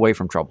 Walk away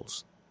from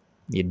troubles.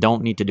 You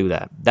don't need to do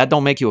that. That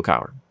don't make you a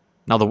coward.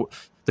 Now,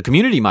 the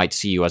community might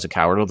see you as a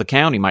coward, or the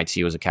county might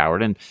see you as a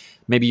coward, and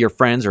maybe your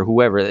friends or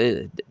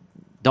whoever,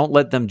 don't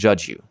let them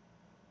judge you.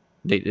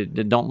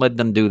 Don't let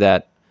them do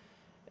that.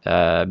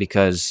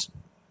 Because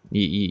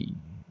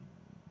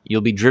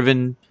you'll be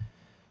driven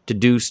to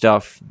do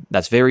stuff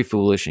that's very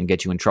foolish and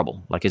get you in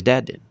trouble, like his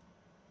dad did.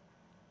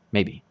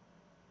 Maybe.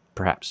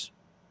 Perhaps.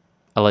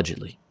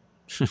 Allegedly.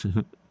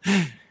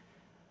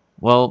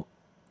 Well,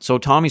 so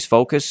Tommy's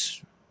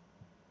focus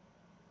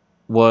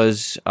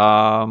was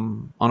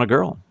on a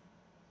girl.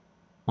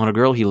 On a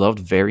girl he loved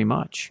very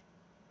much.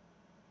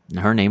 And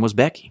her name was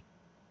Becky.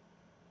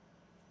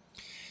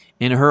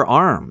 In her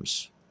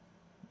arms,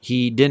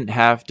 he didn't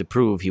have to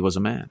prove he was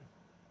a man.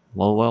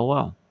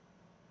 Well.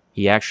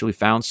 He actually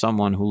found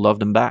someone who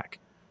loved him back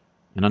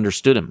and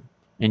understood him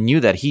and knew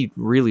that he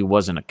really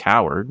wasn't a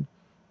coward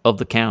of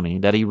the county,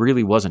 that he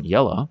really wasn't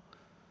yellow.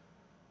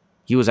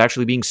 He was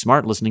actually being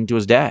smart, listening to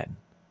his dad,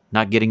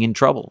 not getting in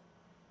trouble.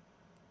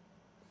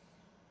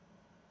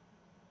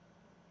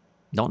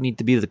 Don't need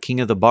to be the king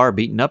of the bar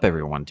beating up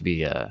everyone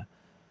to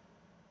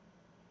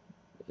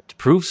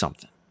prove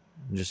something.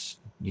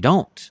 You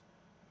don't.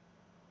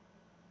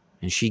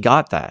 And she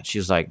got that. She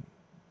was like,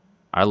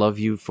 I love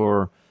you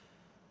for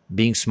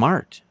being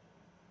smart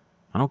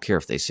I don't care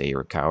if they say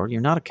you're a coward.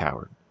 You're not a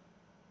coward.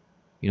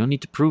 You don't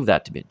need to prove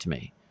that to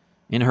me.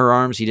 In her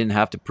arms, he didn't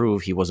have to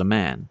prove he was a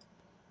man.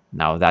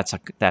 Now, that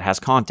has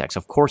context.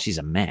 Of course he's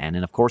a man,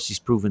 and of course he's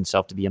proven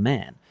himself to be a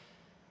man.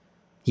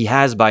 He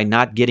has by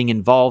not getting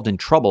involved in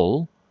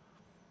trouble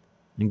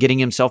and getting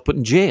himself put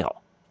in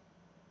jail.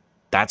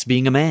 That's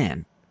being a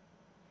man.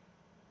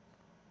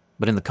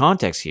 But in the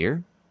context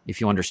here,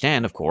 if you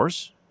understand, of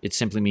course, it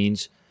simply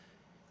means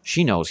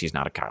she knows he's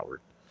not a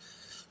coward.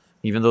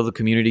 Even though the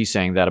community's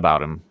saying that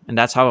about him. And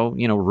that's how,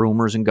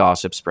 rumors and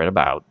gossip spread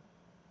about.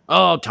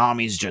 Oh,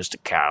 Tommy's just a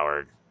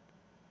coward.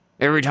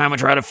 Every time I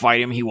try to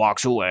fight him, he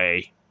walks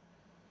away.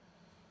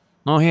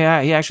 No, he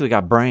actually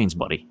got brains,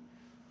 buddy.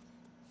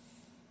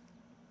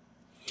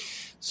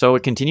 So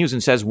it continues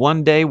and says,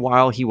 one day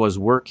while he was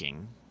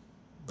working,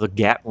 the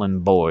Gatlin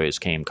boys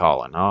came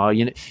calling. Oh,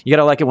 you got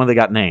to like it when they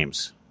got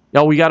names.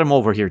 Oh, we got him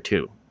over here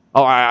too.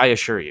 Oh, I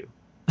assure you.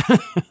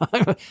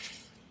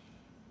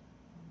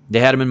 They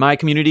had him in my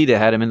community. They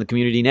had him in the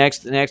community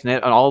next,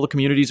 and all the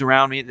communities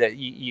around me. That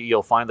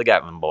you'll find the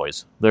Gatlin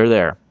boys. They're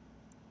there.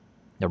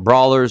 They're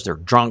brawlers. They're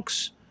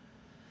drunks.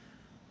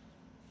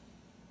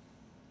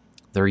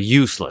 They're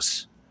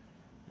useless,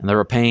 and they're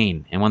a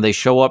pain. And when they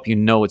show up, you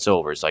know it's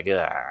over. It's like,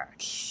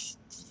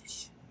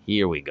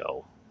 here we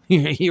go.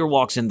 Here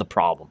walks in the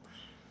problem.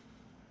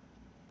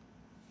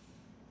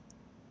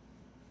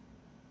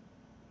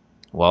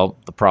 Well,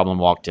 the problem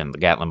walked in. The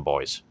Gatlin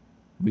boys.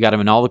 We got him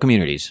in all the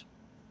communities.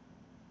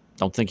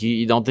 Don't think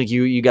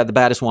you got the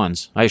baddest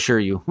ones. I assure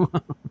you.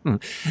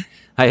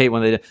 I hate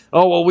when they.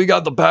 Oh well, we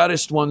got the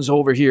baddest ones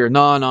over here.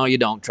 No, you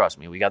don't. Trust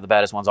me, we got the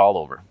baddest ones all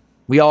over.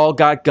 We all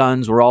got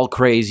guns. We're all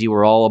crazy.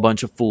 We're all a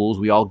bunch of fools.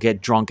 We all get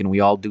drunk and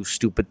we all do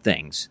stupid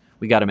things.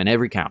 We got them in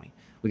every county.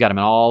 We got them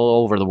in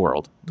all over the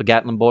world. The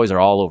Gatlin boys are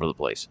all over the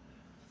place.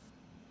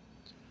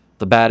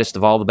 The baddest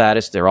of all the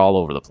baddest. They're all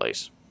over the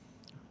place.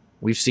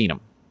 We've seen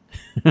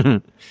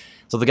them.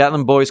 So the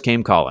Gatlin boys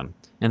came calling,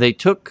 and they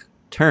took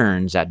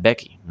turns at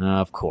Becky.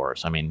 Of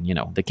course. I mean,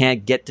 they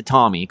can't get to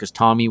Tommy because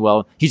Tommy,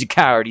 well, he's a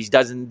coward. He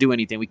doesn't do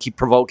anything. We keep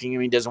provoking him.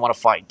 He doesn't want to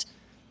fight.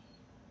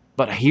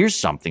 But here's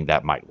something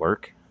that might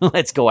work.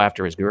 Let's go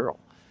after his girl.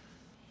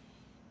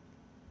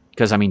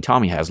 Because,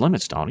 Tommy has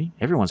limits, don't he?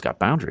 Everyone's got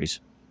boundaries.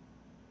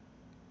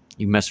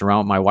 You mess around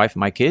with my wife and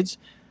my kids,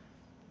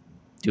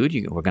 dude,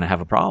 we're going to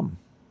have a problem.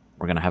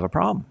 We're going to have a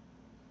problem.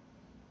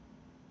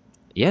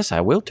 Yes,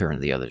 I will turn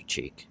the other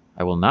cheek.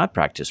 I will not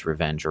practice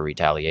revenge or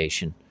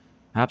retaliation.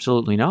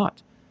 Absolutely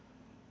not.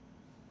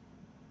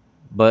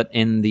 But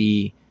in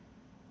the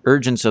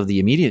urgence of the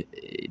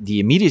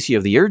immediacy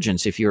of the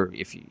urgence, if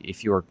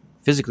you're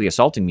physically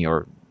assaulting me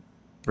or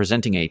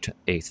presenting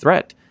a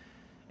threat,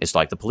 it's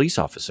like the police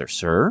officer,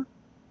 sir,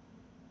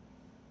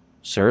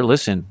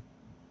 listen,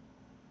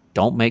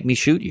 don't make me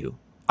shoot you.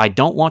 I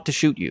don't want to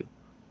shoot you.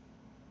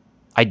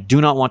 I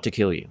do not want to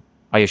kill you.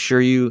 I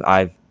assure you,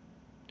 I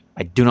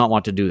do not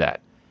want to do that.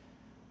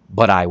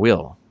 But I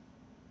will.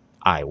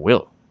 I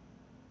will.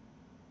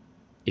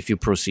 If you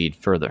proceed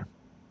further.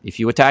 If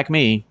you attack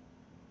me,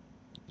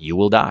 you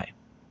will die.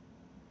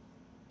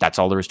 That's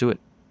all there is to it.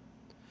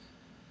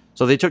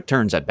 So they took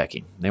turns at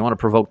Becky. They want to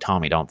provoke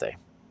Tommy, don't they?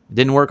 It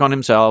didn't work on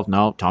himself.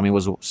 No, Tommy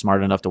was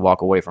smart enough to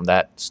walk away from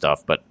that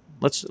stuff. But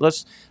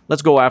let's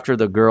go after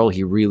the girl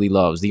he really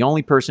loves. The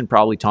only person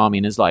probably Tommy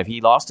in his life.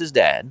 He lost his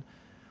dad.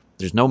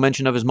 There's no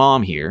mention of his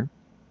mom here.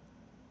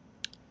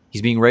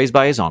 He's being raised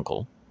by his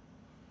uncle.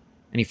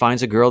 And he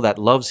finds a girl that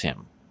loves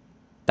him.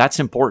 That's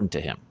important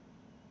to him.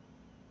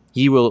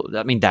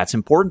 That's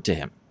important to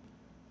him.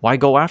 Why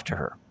go after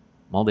her?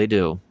 Well, they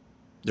do.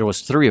 There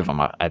was 3 of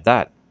them at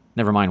that.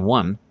 Never mind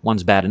one.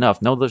 One's bad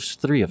enough. No, there's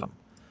 3 of them.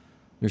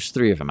 There's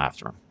 3 of them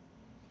after him.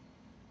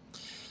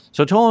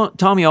 So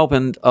Tommy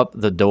opened up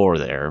the door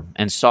there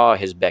and saw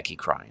his Becky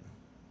crying.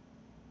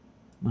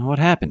 Well, what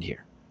happened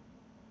here?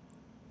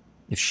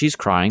 If she's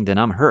crying, then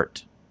I'm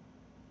hurt.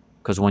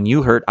 Because when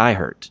you hurt, I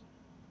hurt.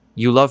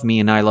 You love me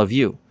and I love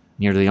you.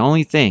 And you're the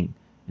only thing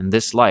in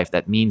this life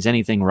that means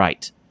anything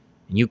right.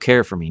 And you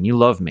care for me and you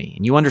love me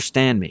and you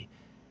understand me.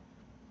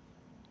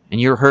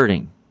 And you're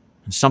hurting.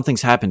 And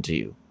something's happened to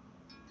you.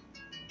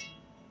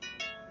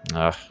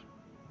 I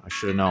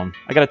should have known.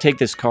 I got to take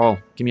this call.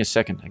 Give me a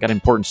second. I got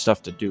important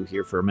stuff to do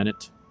here for a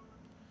minute.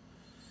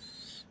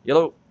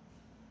 Hello.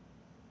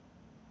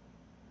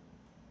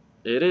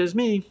 It is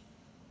me.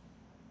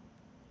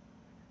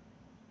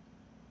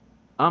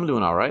 I'm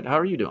doing all right. How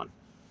are you doing?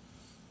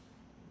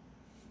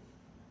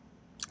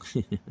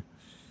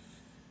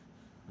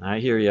 I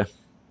hear you.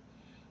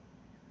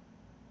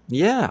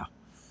 Yeah.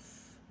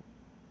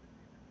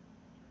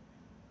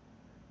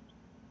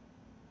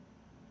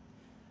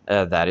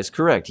 That is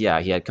correct.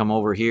 Yeah, he had come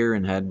over here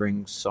and had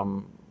bring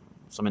some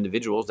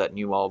individuals that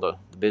knew all the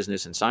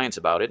business and science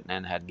about it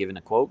and had given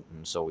a quote,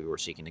 and so we were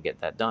seeking to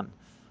get that done.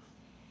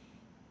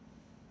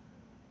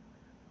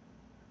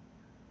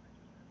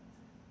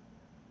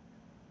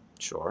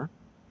 Sure.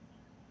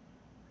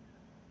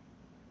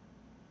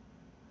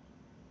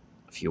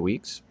 A few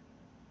weeks.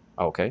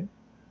 Okay.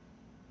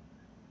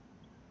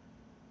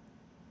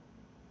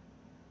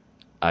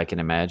 I can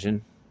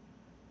imagine.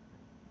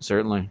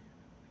 Certainly.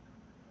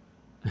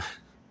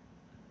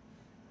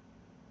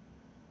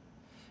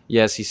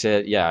 Yes, he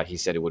said. Yeah, he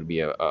said it would be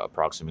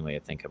approximately, I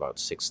think, about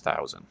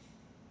 6,000.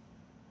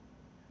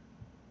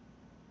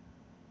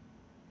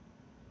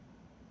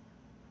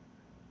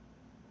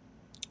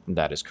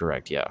 That is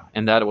correct. Yeah,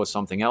 and that was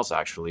something else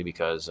actually,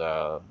 because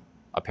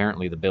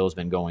apparently the bill's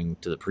been going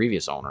to the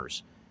previous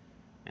owners,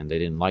 and they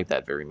didn't like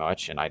that very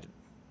much, and I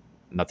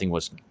nothing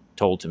was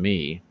told to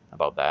me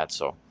about that.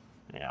 So,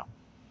 yeah,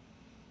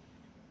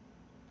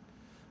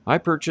 I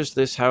purchased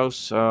this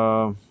house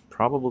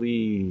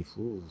probably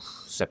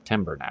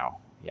September now.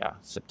 Yeah,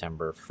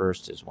 September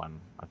 1st is when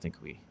I think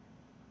we.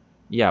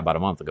 Yeah, about a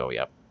month ago.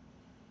 Yep.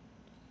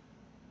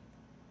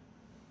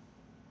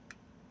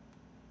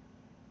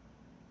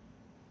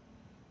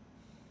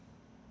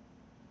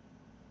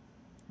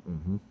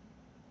 hmm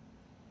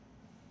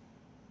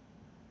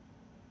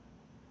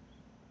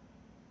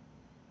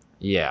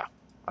Yeah,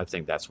 I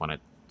think that's when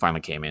it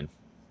finally came in.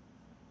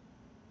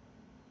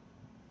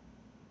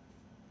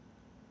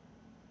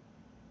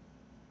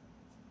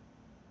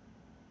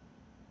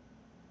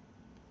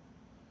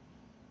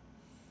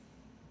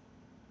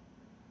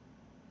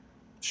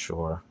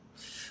 Sure.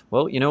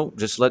 Well,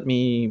 just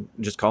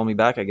call me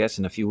back, I guess,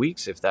 in a few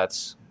weeks if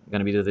that's going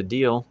to be the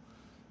deal.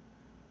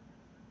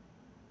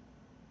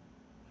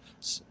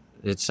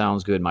 It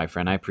sounds good, my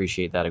friend. I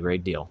appreciate that a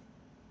great deal.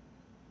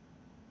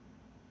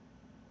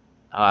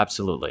 Oh,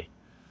 absolutely.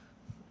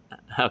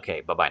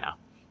 Okay, bye bye now.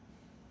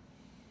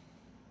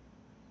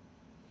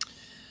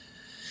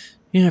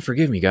 Yeah,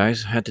 forgive me,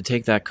 guys. I had to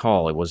take that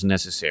call. It was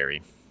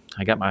necessary.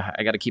 I got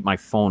to keep my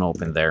phone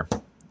open there,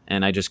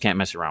 and I just can't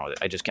mess around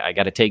with it. I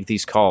got to take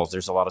these calls.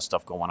 There's a lot of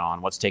stuff going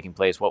on. What's taking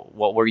place?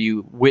 What were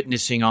you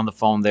witnessing on the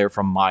phone there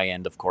from my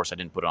end? Of course, I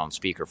didn't put it on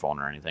speakerphone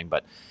or anything,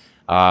 but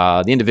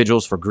the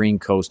individuals for Green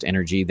Coast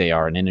Energy, they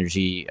are an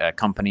energy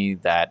company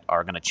that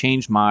are going to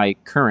change my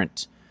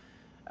current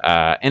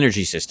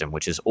energy system,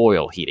 which is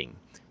oil heating,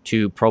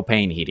 to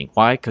propane heating.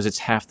 Why? Because it's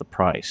half the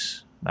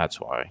price. That's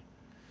why.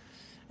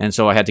 And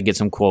so I had to get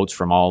some quotes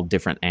from all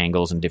different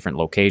angles and different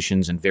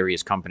locations, and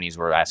various companies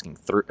were asking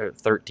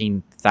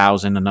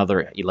 13,000,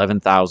 another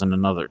 11,000,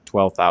 another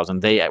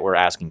 12,000. They were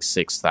asking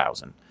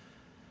 6,000.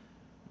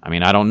 I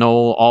mean, I don't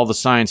know all the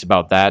science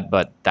about that,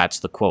 but that's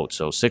the quote.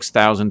 So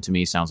 6,000 to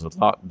me sounds a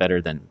lot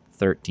better than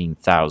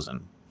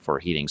 13,000 for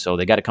heating. So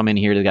they got to come in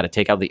here. They got to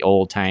take out the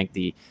old tank,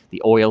 the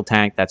oil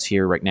tank that's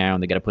here right now,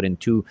 and they got to put in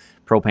 2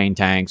 propane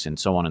tanks and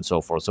so on and so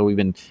forth. So we've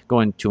been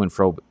going to and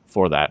fro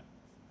for that.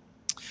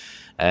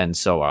 And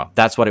so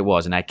that's what it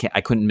was. And I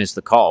couldn't miss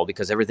the call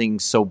because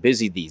everything's so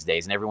busy these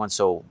days, and everyone's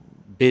so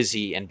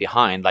busy and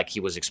behind. Like he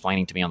was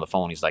explaining to me on the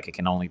phone, he's like, I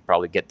can only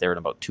probably get there in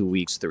about 2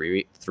 weeks,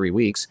 3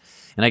 weeks.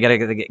 And I got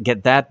to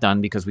get that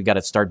done because we got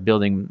to start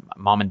building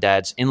mom and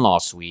dad's in-law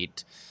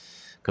suite.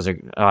 Because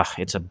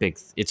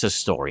it's a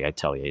story, I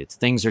tell you.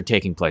 Things are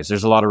taking place.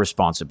 There's a lot of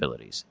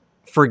responsibilities.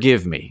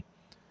 Forgive me.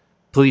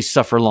 Please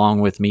suffer along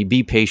with me.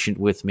 Be patient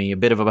with me. A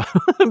bit of a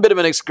bit of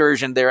an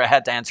excursion there. I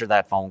had to answer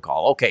that phone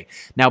call. Okay,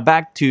 now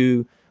back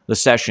to the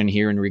session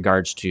here in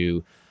regards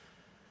to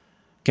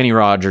Kenny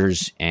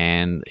Rogers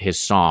and his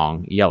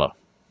song "Yellow,"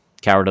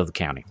 "Coward of the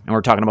County," and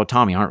we're talking about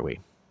Tommy, aren't we?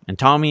 And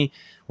Tommy,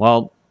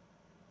 well,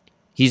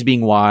 he's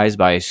being wise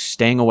by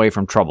staying away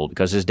from trouble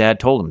because his dad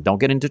told him, "Don't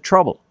get into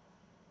trouble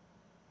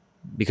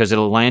because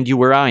it'll land you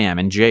where I am,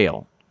 in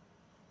jail."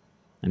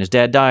 And his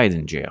dad died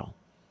in jail.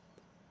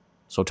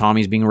 So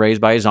Tommy's being raised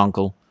by his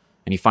uncle,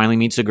 and he finally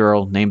meets a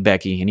girl named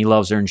Becky, and he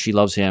loves her, and she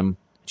loves him.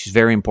 She's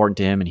very important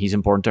to him, and he's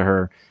important to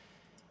her.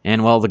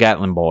 And, well, the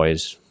Gatlin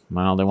boys,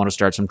 well, they want to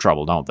start some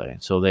trouble, don't they?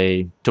 So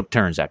they took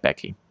turns at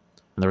Becky,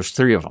 and there was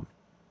 3 of them.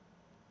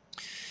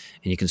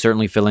 And you can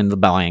certainly fill in the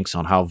blanks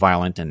on how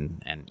violent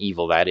and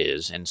evil that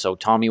is. And so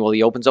Tommy, well,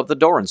 he opens up the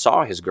door and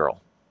saw his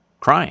girl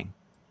crying.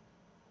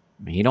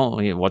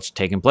 What's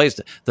taking place?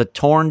 The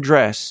torn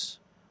dress,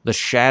 the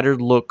shattered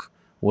look,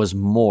 was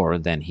more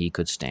than he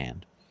could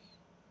stand.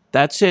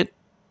 That's it.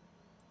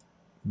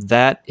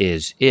 That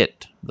is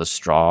it. The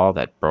straw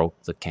that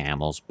broke the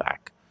camel's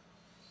back.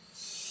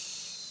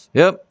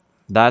 Yep,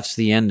 that's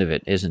the end of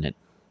it, isn't it?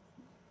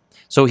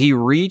 So he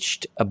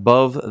reached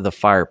above the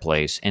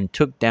fireplace and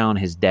took down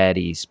his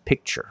daddy's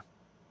picture.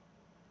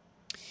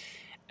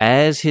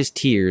 As his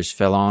tears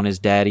fell on his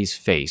daddy's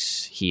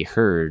face, he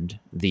heard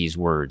these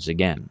words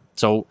again.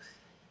 So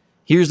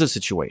here's the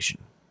situation.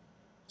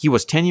 He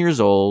was 10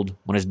 years old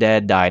when his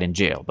dad died in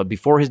jail. But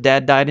before his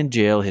dad died in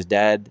jail, his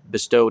dad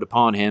bestowed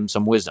upon him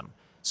some wisdom.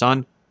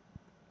 Son,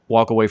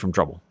 walk away from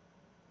trouble.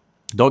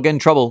 Don't get in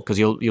trouble because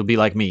you'll be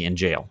like me in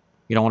jail.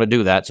 You don't want to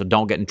do that, so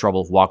don't get in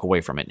trouble. Walk away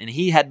from it. And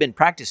he had been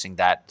practicing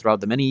that throughout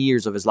the many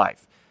years of his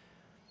life.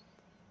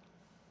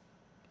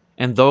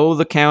 And though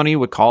the county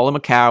would call him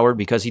a coward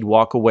because he'd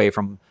walk away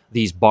from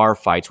these bar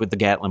fights with the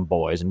Gatlin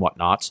boys and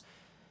whatnots,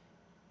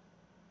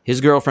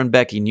 his girlfriend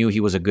Becky knew he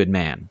was a good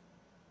man.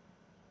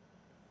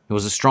 He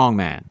was a strong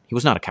man. He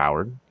was not a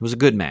coward. He was a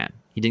good man.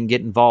 He didn't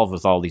get involved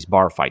with all these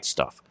bar fight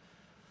stuff.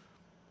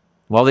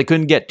 Well, they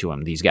couldn't get to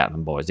him, these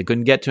Gatlin boys. They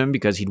couldn't get to him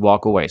because he'd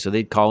walk away. So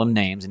they'd call him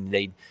names and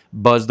they'd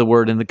buzz the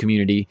word in the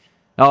community.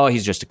 Oh,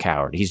 he's just a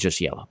coward. He's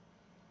just yellow.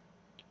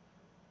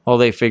 Well,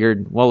 they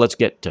figured, well, let's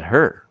get to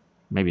her.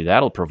 Maybe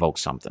that'll provoke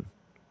something.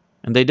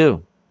 And they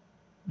do.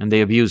 And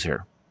they abuse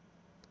her.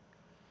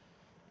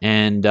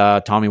 And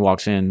Tommy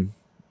walks in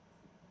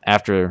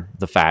after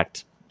the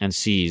fact and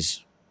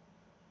sees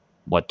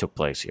what took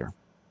place here.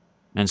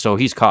 And so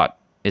he's caught,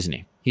 isn't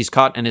he? He's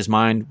caught in his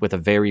mind with a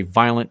very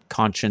violent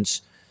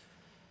conscience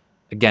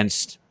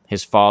against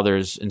his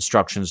father's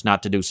instructions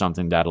not to do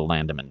something that'll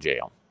land him in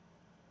jail.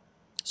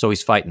 So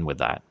he's fighting with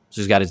that.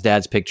 So he's got his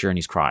dad's picture and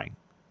he's crying.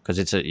 Because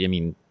what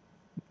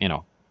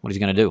is he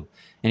going to do?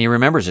 And he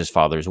remembers his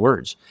father's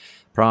words.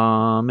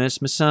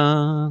 Promise me,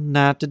 son,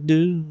 not to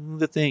do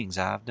the things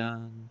I've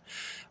done.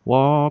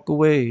 Walk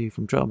away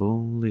from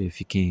trouble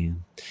if you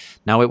can.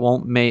 Now, it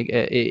won't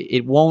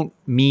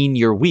mean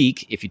you're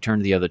weak if you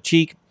turn the other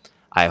cheek.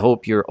 I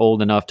hope you're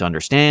old enough to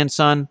understand,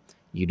 son.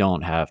 You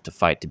don't have to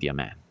fight to be a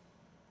man.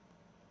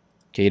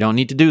 Okay, you don't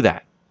need to do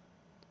that.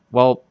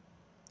 Well,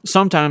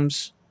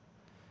 sometimes,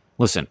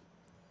 listen,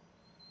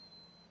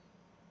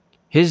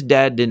 his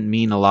dad didn't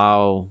mean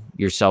allow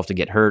yourself to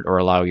get hurt or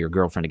allow your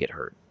girlfriend to get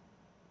hurt.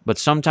 But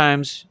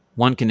sometimes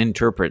one can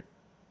interpret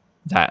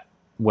that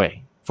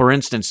way. For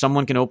instance,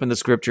 someone can open the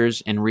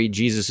scriptures and read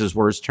Jesus'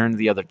 words, turn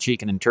the other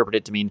cheek, and interpret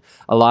it to mean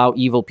allow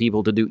evil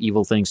people to do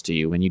evil things to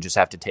you, and you just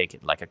have to take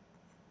it.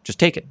 Just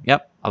take it.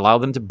 Yep. Allow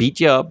them to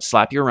beat you up,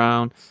 slap you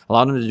around,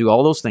 allow them to do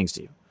all those things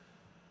to you.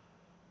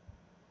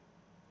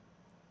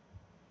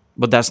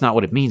 But that's not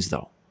what it means,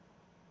 though.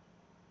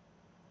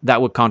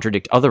 That would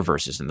contradict other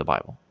verses in the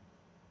Bible,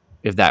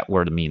 if that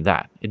were to mean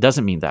that. It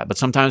doesn't mean that. But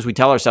sometimes we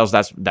tell ourselves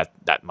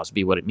that must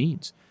be what it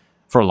means.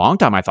 For a long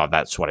time, I thought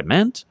that's what it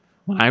meant.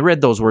 When I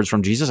read those words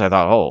from Jesus, I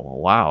thought, oh,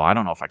 wow, I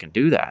don't know if I can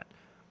do that.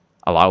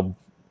 Allow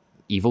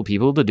evil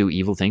people to do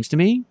evil things to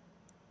me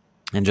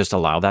and just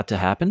allow that to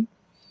happen.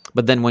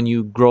 But then when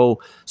you grow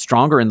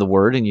stronger in the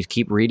Word and you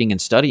keep reading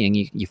and studying,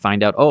 you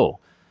find out, oh,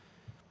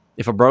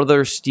 if a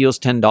brother steals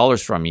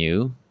 $10 from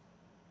you,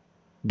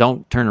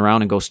 don't turn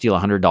around and go steal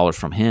 $100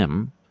 from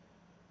him.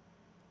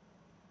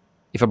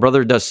 If a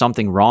brother does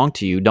something wrong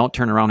to you, don't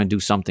turn around and do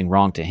something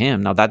wrong to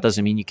him. Now, that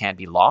doesn't mean you can't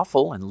be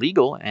lawful and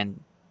legal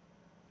and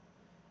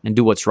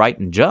do what's right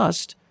and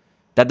just.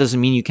 That doesn't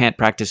mean you can't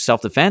practice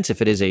self-defense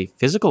if it is a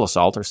physical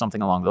assault or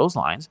something along those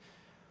lines.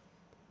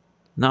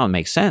 No, it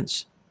makes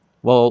sense.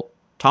 Well,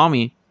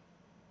 Tommy,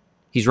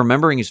 he's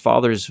remembering his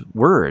father's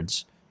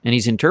words, and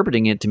he's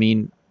interpreting it to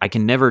mean, I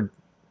can never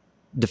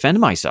defend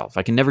myself.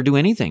 I can never do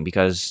anything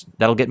because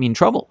that'll get me in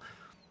trouble.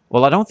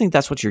 Well, I don't think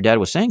that's what your dad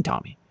was saying,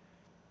 Tommy.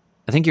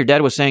 I think your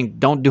dad was saying,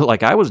 don't do it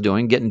like I was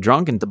doing, getting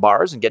drunk into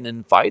bars and getting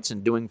in fights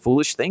and doing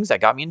foolish things that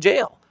got me in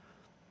jail.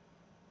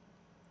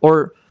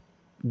 Or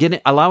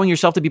allowing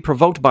yourself to be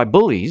provoked by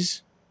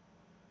bullies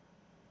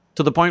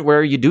to the point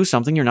where you do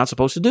something you're not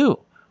supposed to do.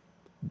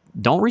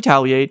 Don't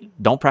retaliate.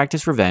 Don't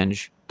practice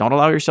revenge. Don't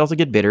allow yourself to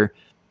get bitter.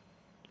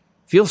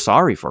 Feel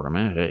sorry for him,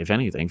 if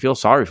anything. Feel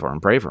sorry for him.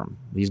 Pray for him.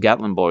 These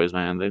Gatlin boys,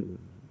 man,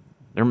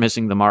 they're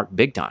missing the mark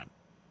big time.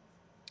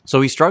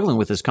 So he's struggling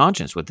with his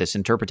conscience, with this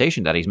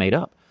interpretation that he's made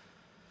up.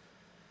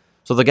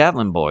 So the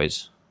Gatlin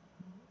boys,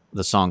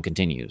 the song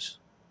continues,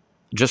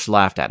 just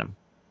laughed at him.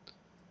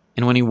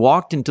 And when he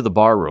walked into the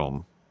bar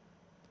room,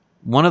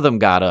 one of them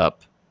got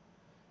up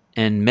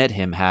and met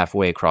him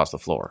halfway across the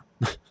floor.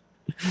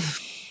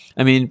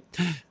 I mean,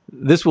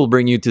 this will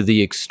bring you to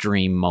the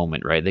extreme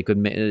moment, right?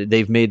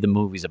 They've made the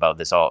movies about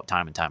this all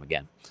time and time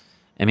again.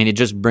 I mean, it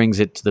just brings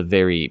it to the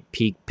very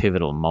peak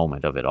pivotal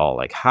moment of it all.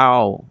 Like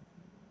how,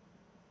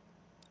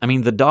 I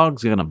mean, the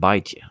dog's going to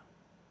bite you.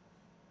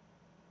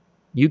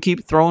 You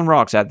keep throwing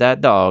rocks at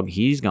that dog,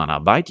 he's going to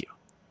bite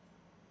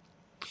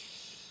you.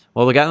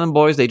 Well, the Gatlin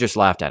boys, they just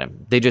laughed at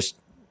him. They just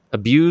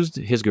abused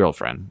his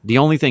girlfriend. The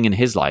only thing in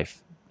his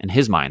life, in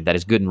his mind, that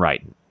is good and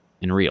right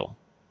and real.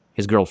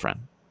 His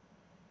girlfriend.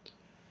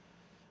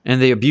 And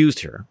they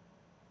abused her.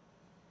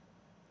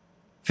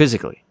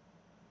 Physically.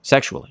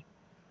 Sexually.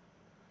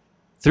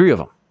 3 of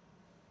them.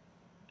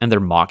 And they're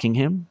mocking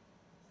him.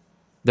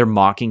 They're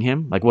mocking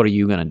him. Like, what are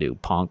you going to do,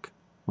 punk?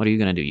 What are you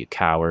going to do, you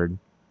coward?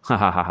 Ha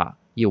ha ha ha.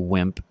 You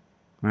wimp.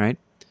 Right?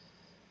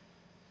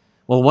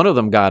 Well, one of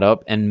them got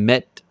up and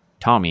met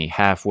Tommy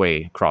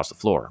halfway across the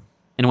floor.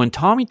 And when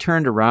Tommy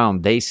turned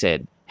around, they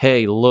said,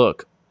 hey,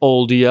 look,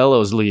 Old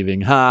Yellow's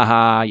leaving. Ha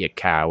ha, you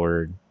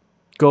coward.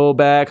 Go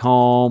back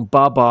home.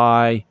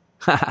 Bye-bye.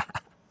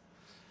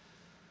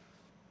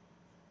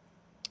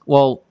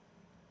 Well,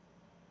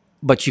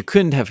 but you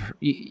could have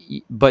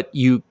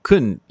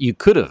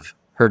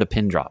heard a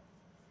pin drop.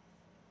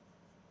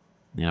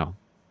 You know,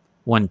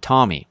 when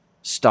Tommy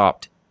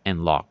stopped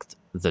and locked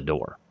the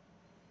door.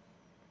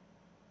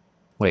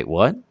 Wait,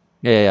 what?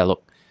 Yeah,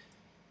 look.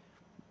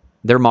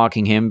 They're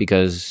mocking him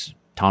because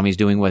Tommy's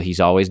doing what he's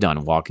always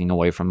done, walking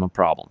away from a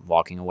problem,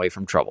 walking away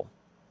from trouble.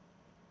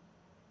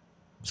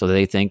 So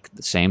they think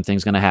the same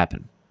thing's going to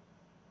happen.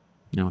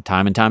 You know,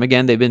 time and time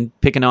again, they've been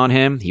picking on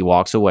him. He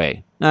walks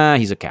away.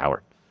 He's a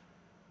coward.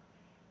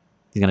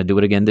 He's going to do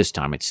it again this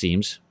time, it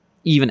seems.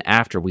 Even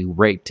after we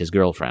raped his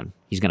girlfriend,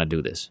 he's going to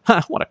do this.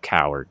 Ha, what a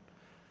coward.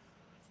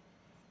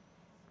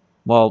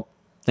 Well,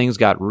 things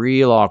got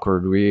real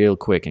awkward real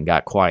quick and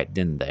got quiet,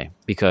 didn't they?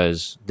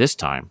 Because this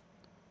time,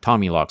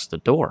 Tommy locks the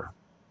door.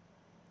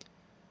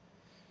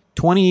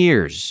 20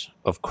 years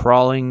of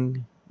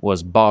crawling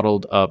was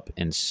bottled up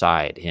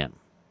inside him.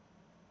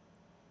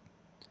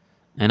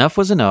 Enough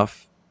was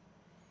enough.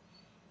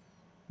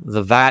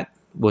 The vat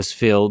was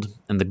filled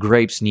and the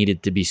grapes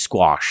needed to be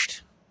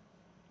squashed.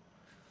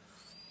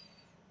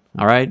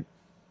 All right?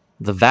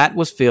 The vat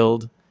was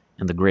filled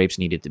and the grapes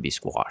needed to be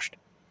squashed.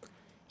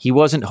 He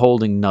wasn't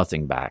holding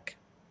nothing back.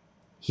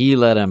 He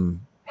let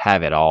him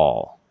have it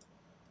all.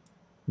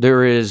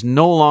 There is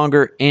no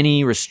longer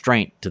any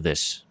restraint to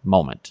this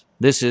moment.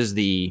 This is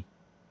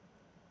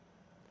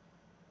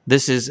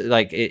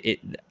like,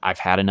 I've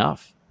had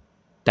enough.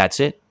 That's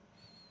it.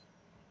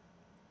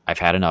 I've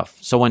had enough.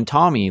 So when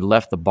Tommy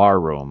left the bar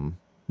room,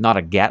 not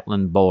a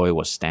Gatlin boy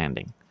was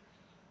standing.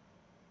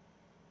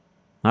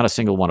 Not a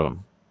single one of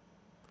them.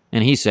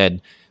 And he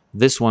said,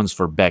 "This one's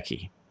for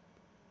Becky."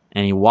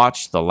 And he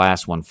watched the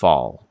last one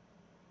fall.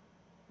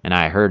 And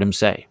I heard him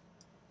say,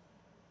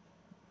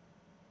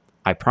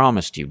 "I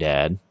promised you,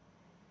 Dad,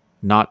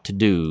 not to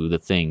do the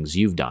things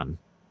you've done.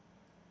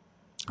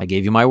 I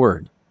gave you my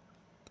word.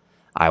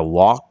 I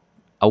walk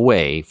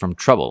away from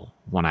trouble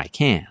when I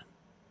can.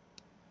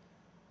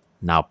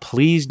 Now,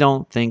 please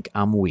don't think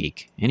I'm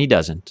weak." And he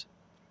doesn't.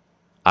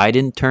 "I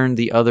didn't turn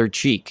the other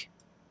cheek."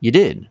 You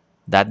did.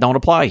 That don't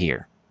apply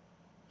here.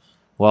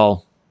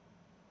 Well,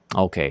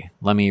 okay,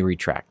 let me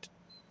retract.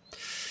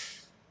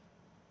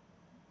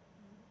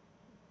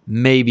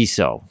 Maybe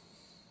so.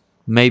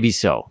 Maybe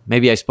so.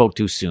 Maybe I spoke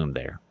too soon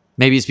there.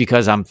 Maybe it's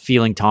because I'm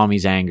feeling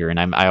Tommy's anger, and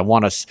I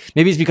want to.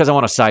 Maybe it's because I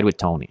want to side with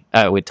Tommy.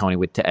 Maybe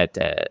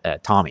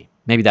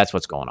that's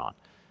what's going on.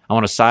 I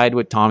want to side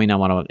with Tommy, and I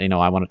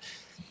want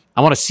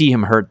to see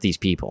him hurt these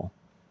people.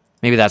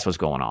 Maybe that's what's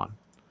going on.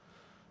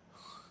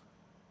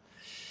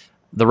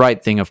 The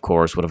right thing, of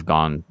course, would have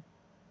gone.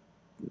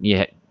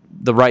 Yeah,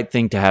 the right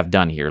thing to have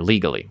done here,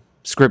 legally,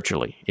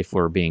 scripturally, if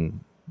we're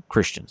being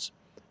Christians,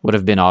 would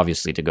have been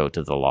obviously to go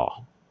to the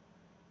law.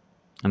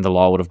 And the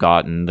law would have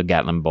gotten the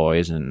Gatlin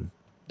boys, and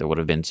there would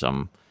have been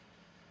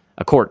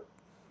a court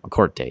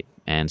date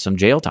and some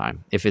jail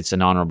time, if it's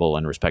an honorable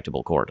and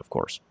respectable court, of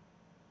course.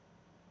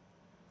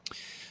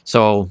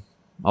 So,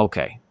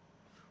 okay.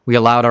 We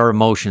allowed our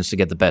emotions to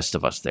get the best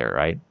of us there,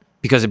 right?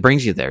 Because it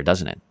brings you there,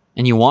 doesn't it?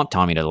 And you want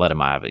Tommy to let him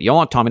have it. You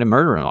want Tommy to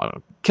murder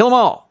him. Kill them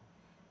all.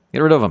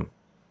 Get rid of them.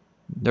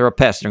 They're a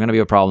pest. They're going to be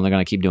a problem. They're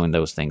going to keep doing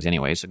those things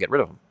anyway, so get rid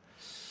of them.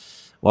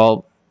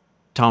 Well,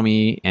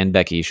 Tommy and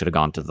Becky should have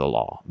gone to the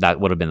law. That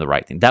would have been the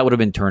right thing. That would have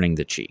been turning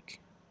the cheek.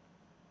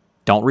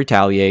 Don't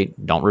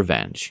retaliate. Don't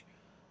revenge.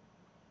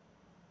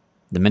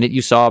 The minute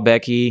you saw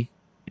Becky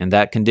in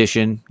that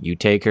condition, you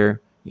take her,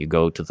 you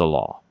go to the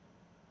law.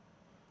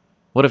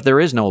 What if there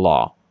is no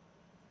law?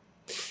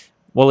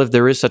 Well, if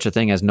there is such a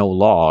thing as no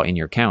law in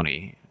your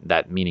county,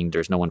 that meaning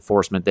there's no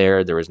enforcement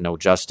there, there is no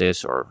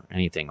justice or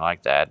anything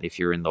like that. If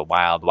you're in the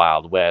wild,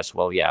 wild west,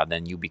 well, yeah,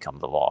 then you become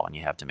the law, and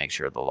you have to make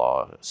sure the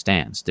law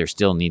stands. There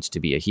still needs to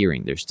be a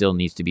hearing. There still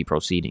needs to be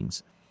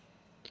proceedings.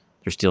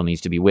 There still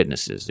needs to be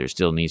witnesses. There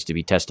still needs to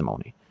be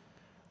testimony.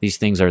 These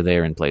things are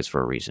there in place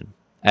for a reason.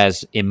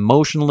 As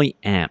emotionally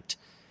amped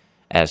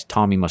as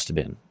Tommy must have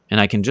been, and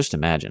I can just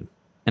imagine.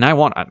 And I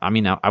would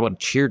have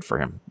cheered for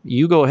him.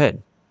 You go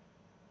ahead.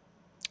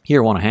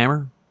 Here, want a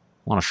hammer?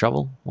 Want a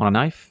shovel? Want a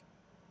knife?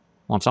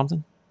 Want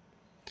something?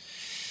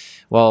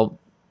 Well,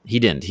 he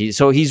didn't.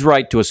 So he's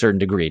right to a certain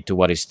degree to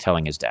what he's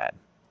telling his dad.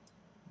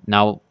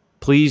 Now,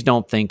 please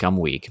don't think I'm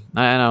weak.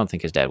 I don't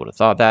think his dad would have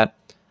thought that.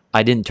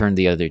 I didn't turn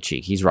the other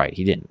cheek. He's right.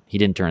 He didn't. He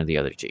didn't turn the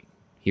other cheek.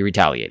 He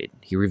retaliated.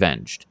 He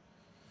revenged.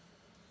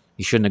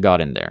 He shouldn't have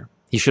got in there.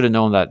 He should have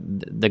known that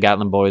the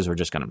Gatlin boys were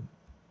just going to...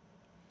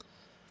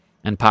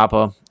 And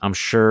Papa, I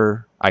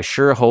sure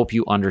hope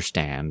you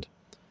understand.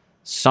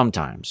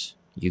 Sometimes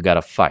you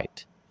gotta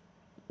fight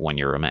when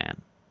you're a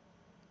man.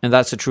 And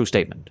that's a true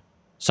statement.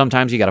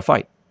 Sometimes you gotta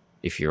fight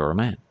if you're a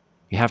man.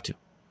 You have to.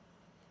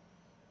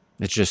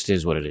 It just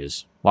is what it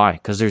is. Why?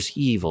 Because there's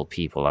evil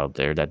people out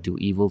there that do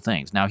evil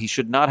things. Now, he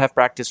should not have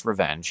practiced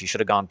revenge. He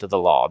should have gone to the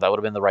law. That would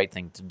have been the right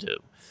thing to do.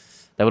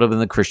 That would have been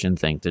the Christian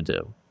thing to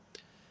do.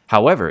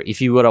 However,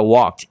 if you would have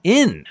walked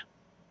in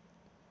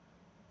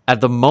at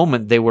the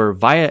moment they were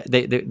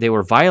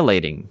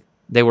violating,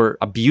 they were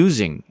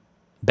abusing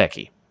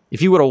Becky.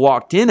 If you would have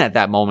walked in at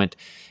that moment,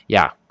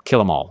 yeah, kill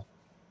them all.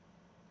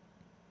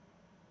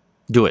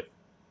 Do it.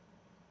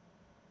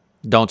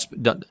 Don't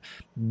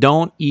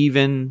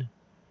even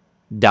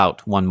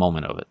doubt one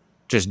moment of it.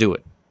 Just do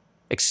it.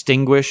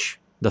 Extinguish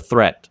the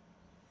threat.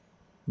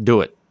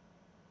 Do it.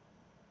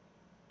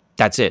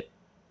 That's it.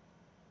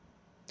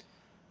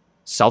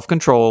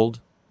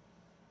 Self-controlled,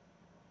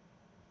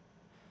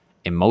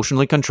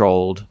 emotionally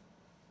controlled,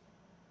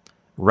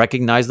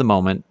 recognize the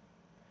moment,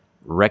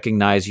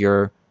 recognize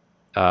the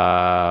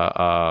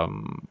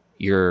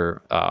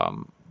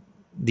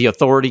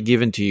authority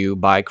given to you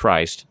by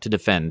Christ to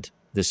defend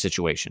this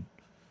situation.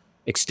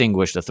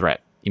 Extinguish the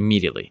threat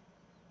immediately.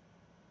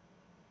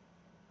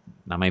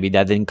 Now, maybe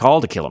Dad didn't call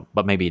to kill him,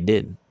 but maybe it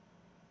did.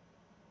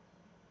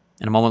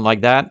 In a moment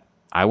like that,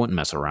 I wouldn't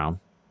mess around.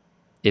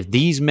 If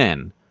these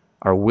men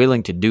are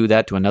willing to do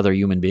that to another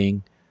human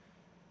being,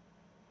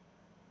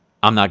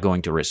 I'm not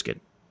going to risk it.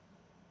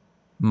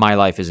 My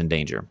life is in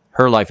danger.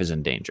 Her life is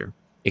in danger.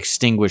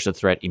 Extinguish the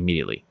threat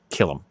immediately.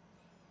 Kill him.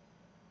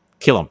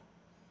 Kill him.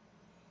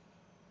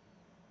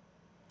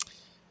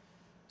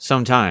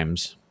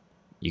 Sometimes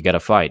you got to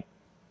fight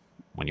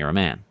when you're a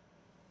man.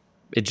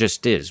 It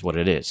just is what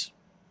it is.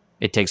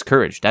 It takes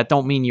courage. That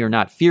don't mean you're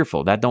not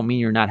fearful. That don't mean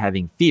you're not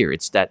having fear.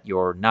 It's that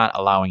you're not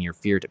allowing your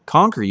fear to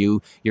conquer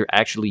you. You're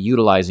actually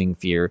utilizing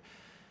fear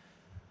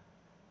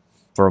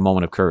for a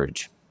moment of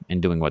courage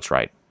and doing what's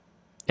right.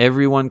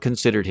 Everyone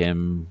considered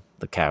him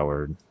the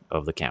coward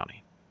of the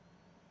county.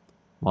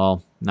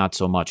 Well, not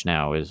so much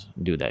now,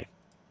 do they?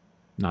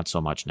 Not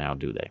so much now,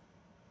 do they?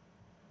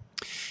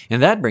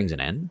 And that brings an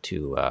end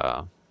to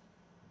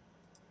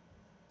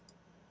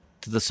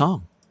the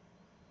song.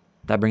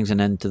 That brings an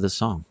end to the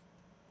song.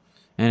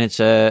 And it's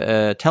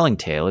a telling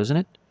tale, isn't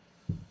it?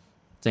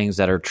 Things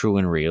that are true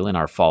and real in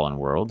our fallen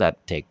world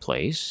that take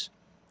place,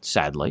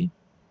 sadly.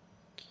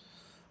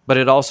 But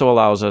it also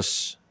allowed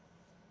us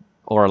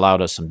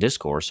some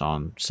discourse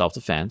on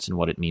self-defense and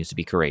what it means to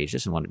be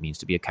courageous and what it means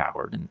to be a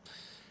coward. And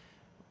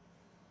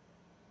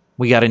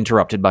we got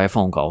interrupted by a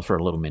phone call for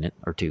a little minute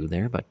or two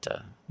there, but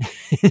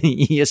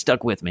you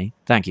stuck with me.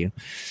 Thank you.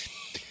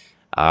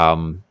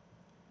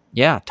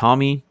 Yeah,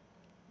 Tommy,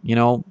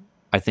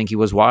 I think he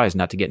was wise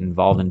not to get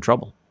involved in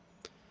trouble.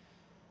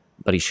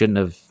 But he shouldn't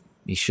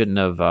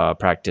have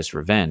practiced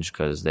revenge,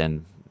 because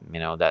then,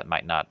 that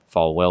might not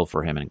fall well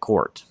for him in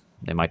court.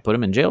 They might put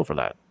him in jail for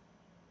that.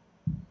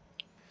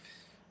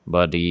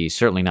 But he's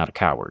certainly not a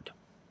coward.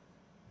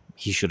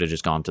 He should have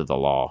just gone to the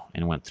law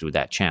and went through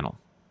that channel.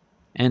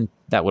 And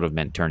that would have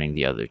meant turning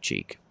the other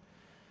cheek.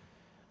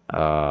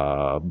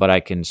 But I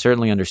can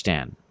certainly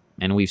understand.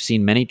 And we've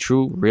seen many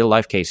true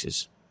real-life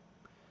cases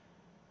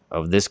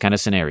of this kind of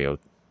scenario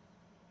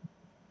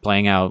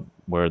playing out,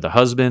 where the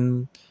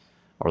husband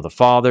or the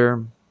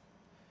father,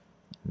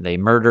 they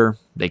murder,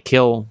 they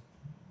kill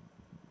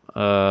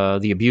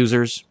the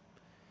abusers.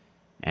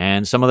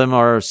 And some of them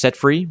are set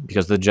free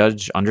because the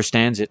judge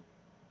understands it.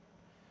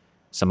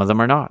 Some of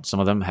them are not. Some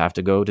of them have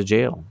to go to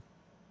jail.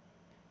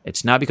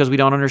 It's not because we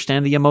don't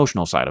understand the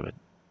emotional side of it.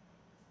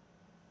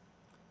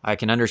 I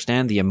can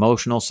understand the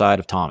emotional side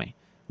of Tommy,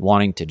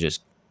 wanting to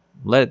just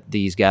let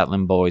these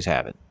Gatlin boys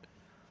have it.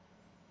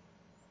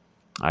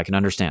 I can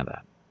understand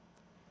that.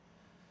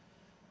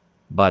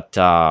 But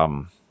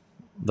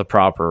the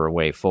proper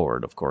way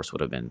forward, of course, would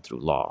have been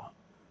through law.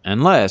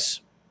 Unless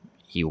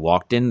he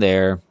walked in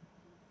there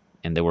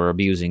and they were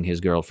abusing his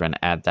girlfriend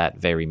at that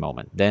very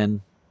moment.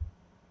 Then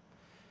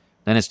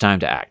it's time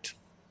to act.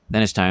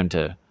 Then it's time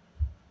to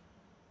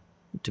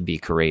be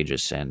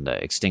courageous and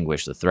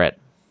extinguish the threat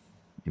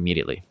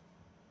immediately.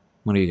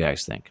 What do you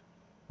guys think?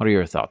 What are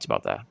your thoughts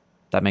about that?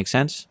 That make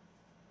sense?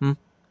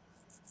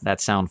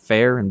 That sound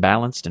fair and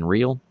balanced and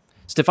real?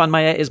 Stefan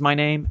Maya is my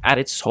name.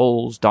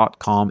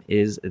 AddedSouls.com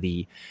is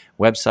the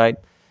website.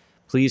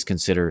 Please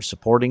consider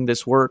supporting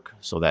this work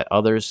so that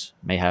others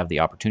may have the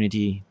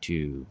opportunity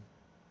to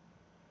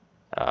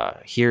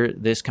hear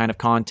this kind of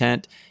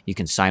content. You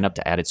can sign up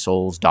to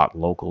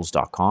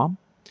AddedSouls.locals.com.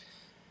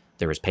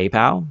 There is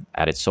PayPal,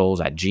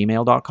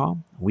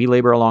 AddedSouls@gmail.com. We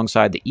labor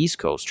alongside the East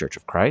Coast Church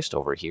of Christ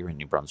over here in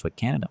New Brunswick,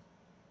 Canada.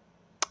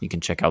 You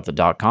can check out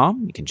the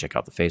 .com. You can check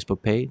out the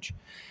Facebook page.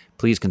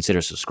 Please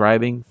consider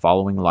subscribing,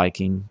 following,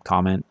 liking,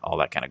 comment, all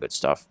that kind of good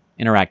stuff.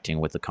 Interacting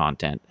with the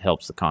content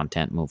helps the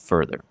content move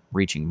further,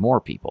 reaching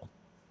more people.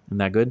 Isn't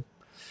that good?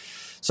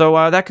 So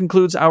that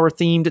concludes our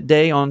themed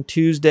day on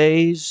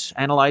Tuesdays,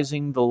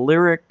 analyzing the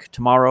lyric.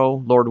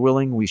 Tomorrow, Lord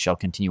willing, we shall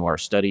continue our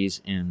studies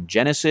in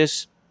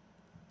Genesis.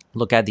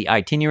 Look at the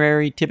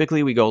itinerary.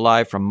 Typically, we go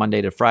live from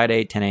Monday to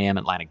Friday, 10 a.m.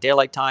 Atlantic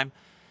Daylight Time.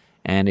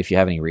 And if you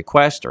have any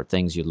requests or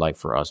things you'd like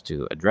for us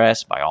to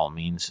address, by all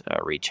means,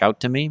 reach out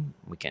to me.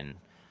 We can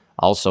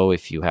also,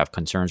 if you have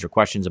concerns or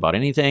questions about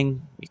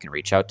anything, you can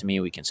reach out to me.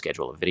 We can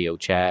schedule a video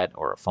chat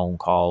or a phone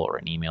call or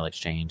an email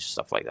exchange,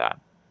 stuff like that.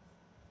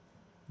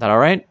 That all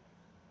right?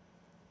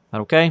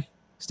 That okay?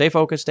 Stay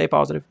focused, stay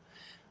positive.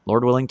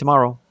 Lord willing,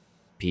 tomorrow.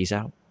 Peace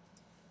out.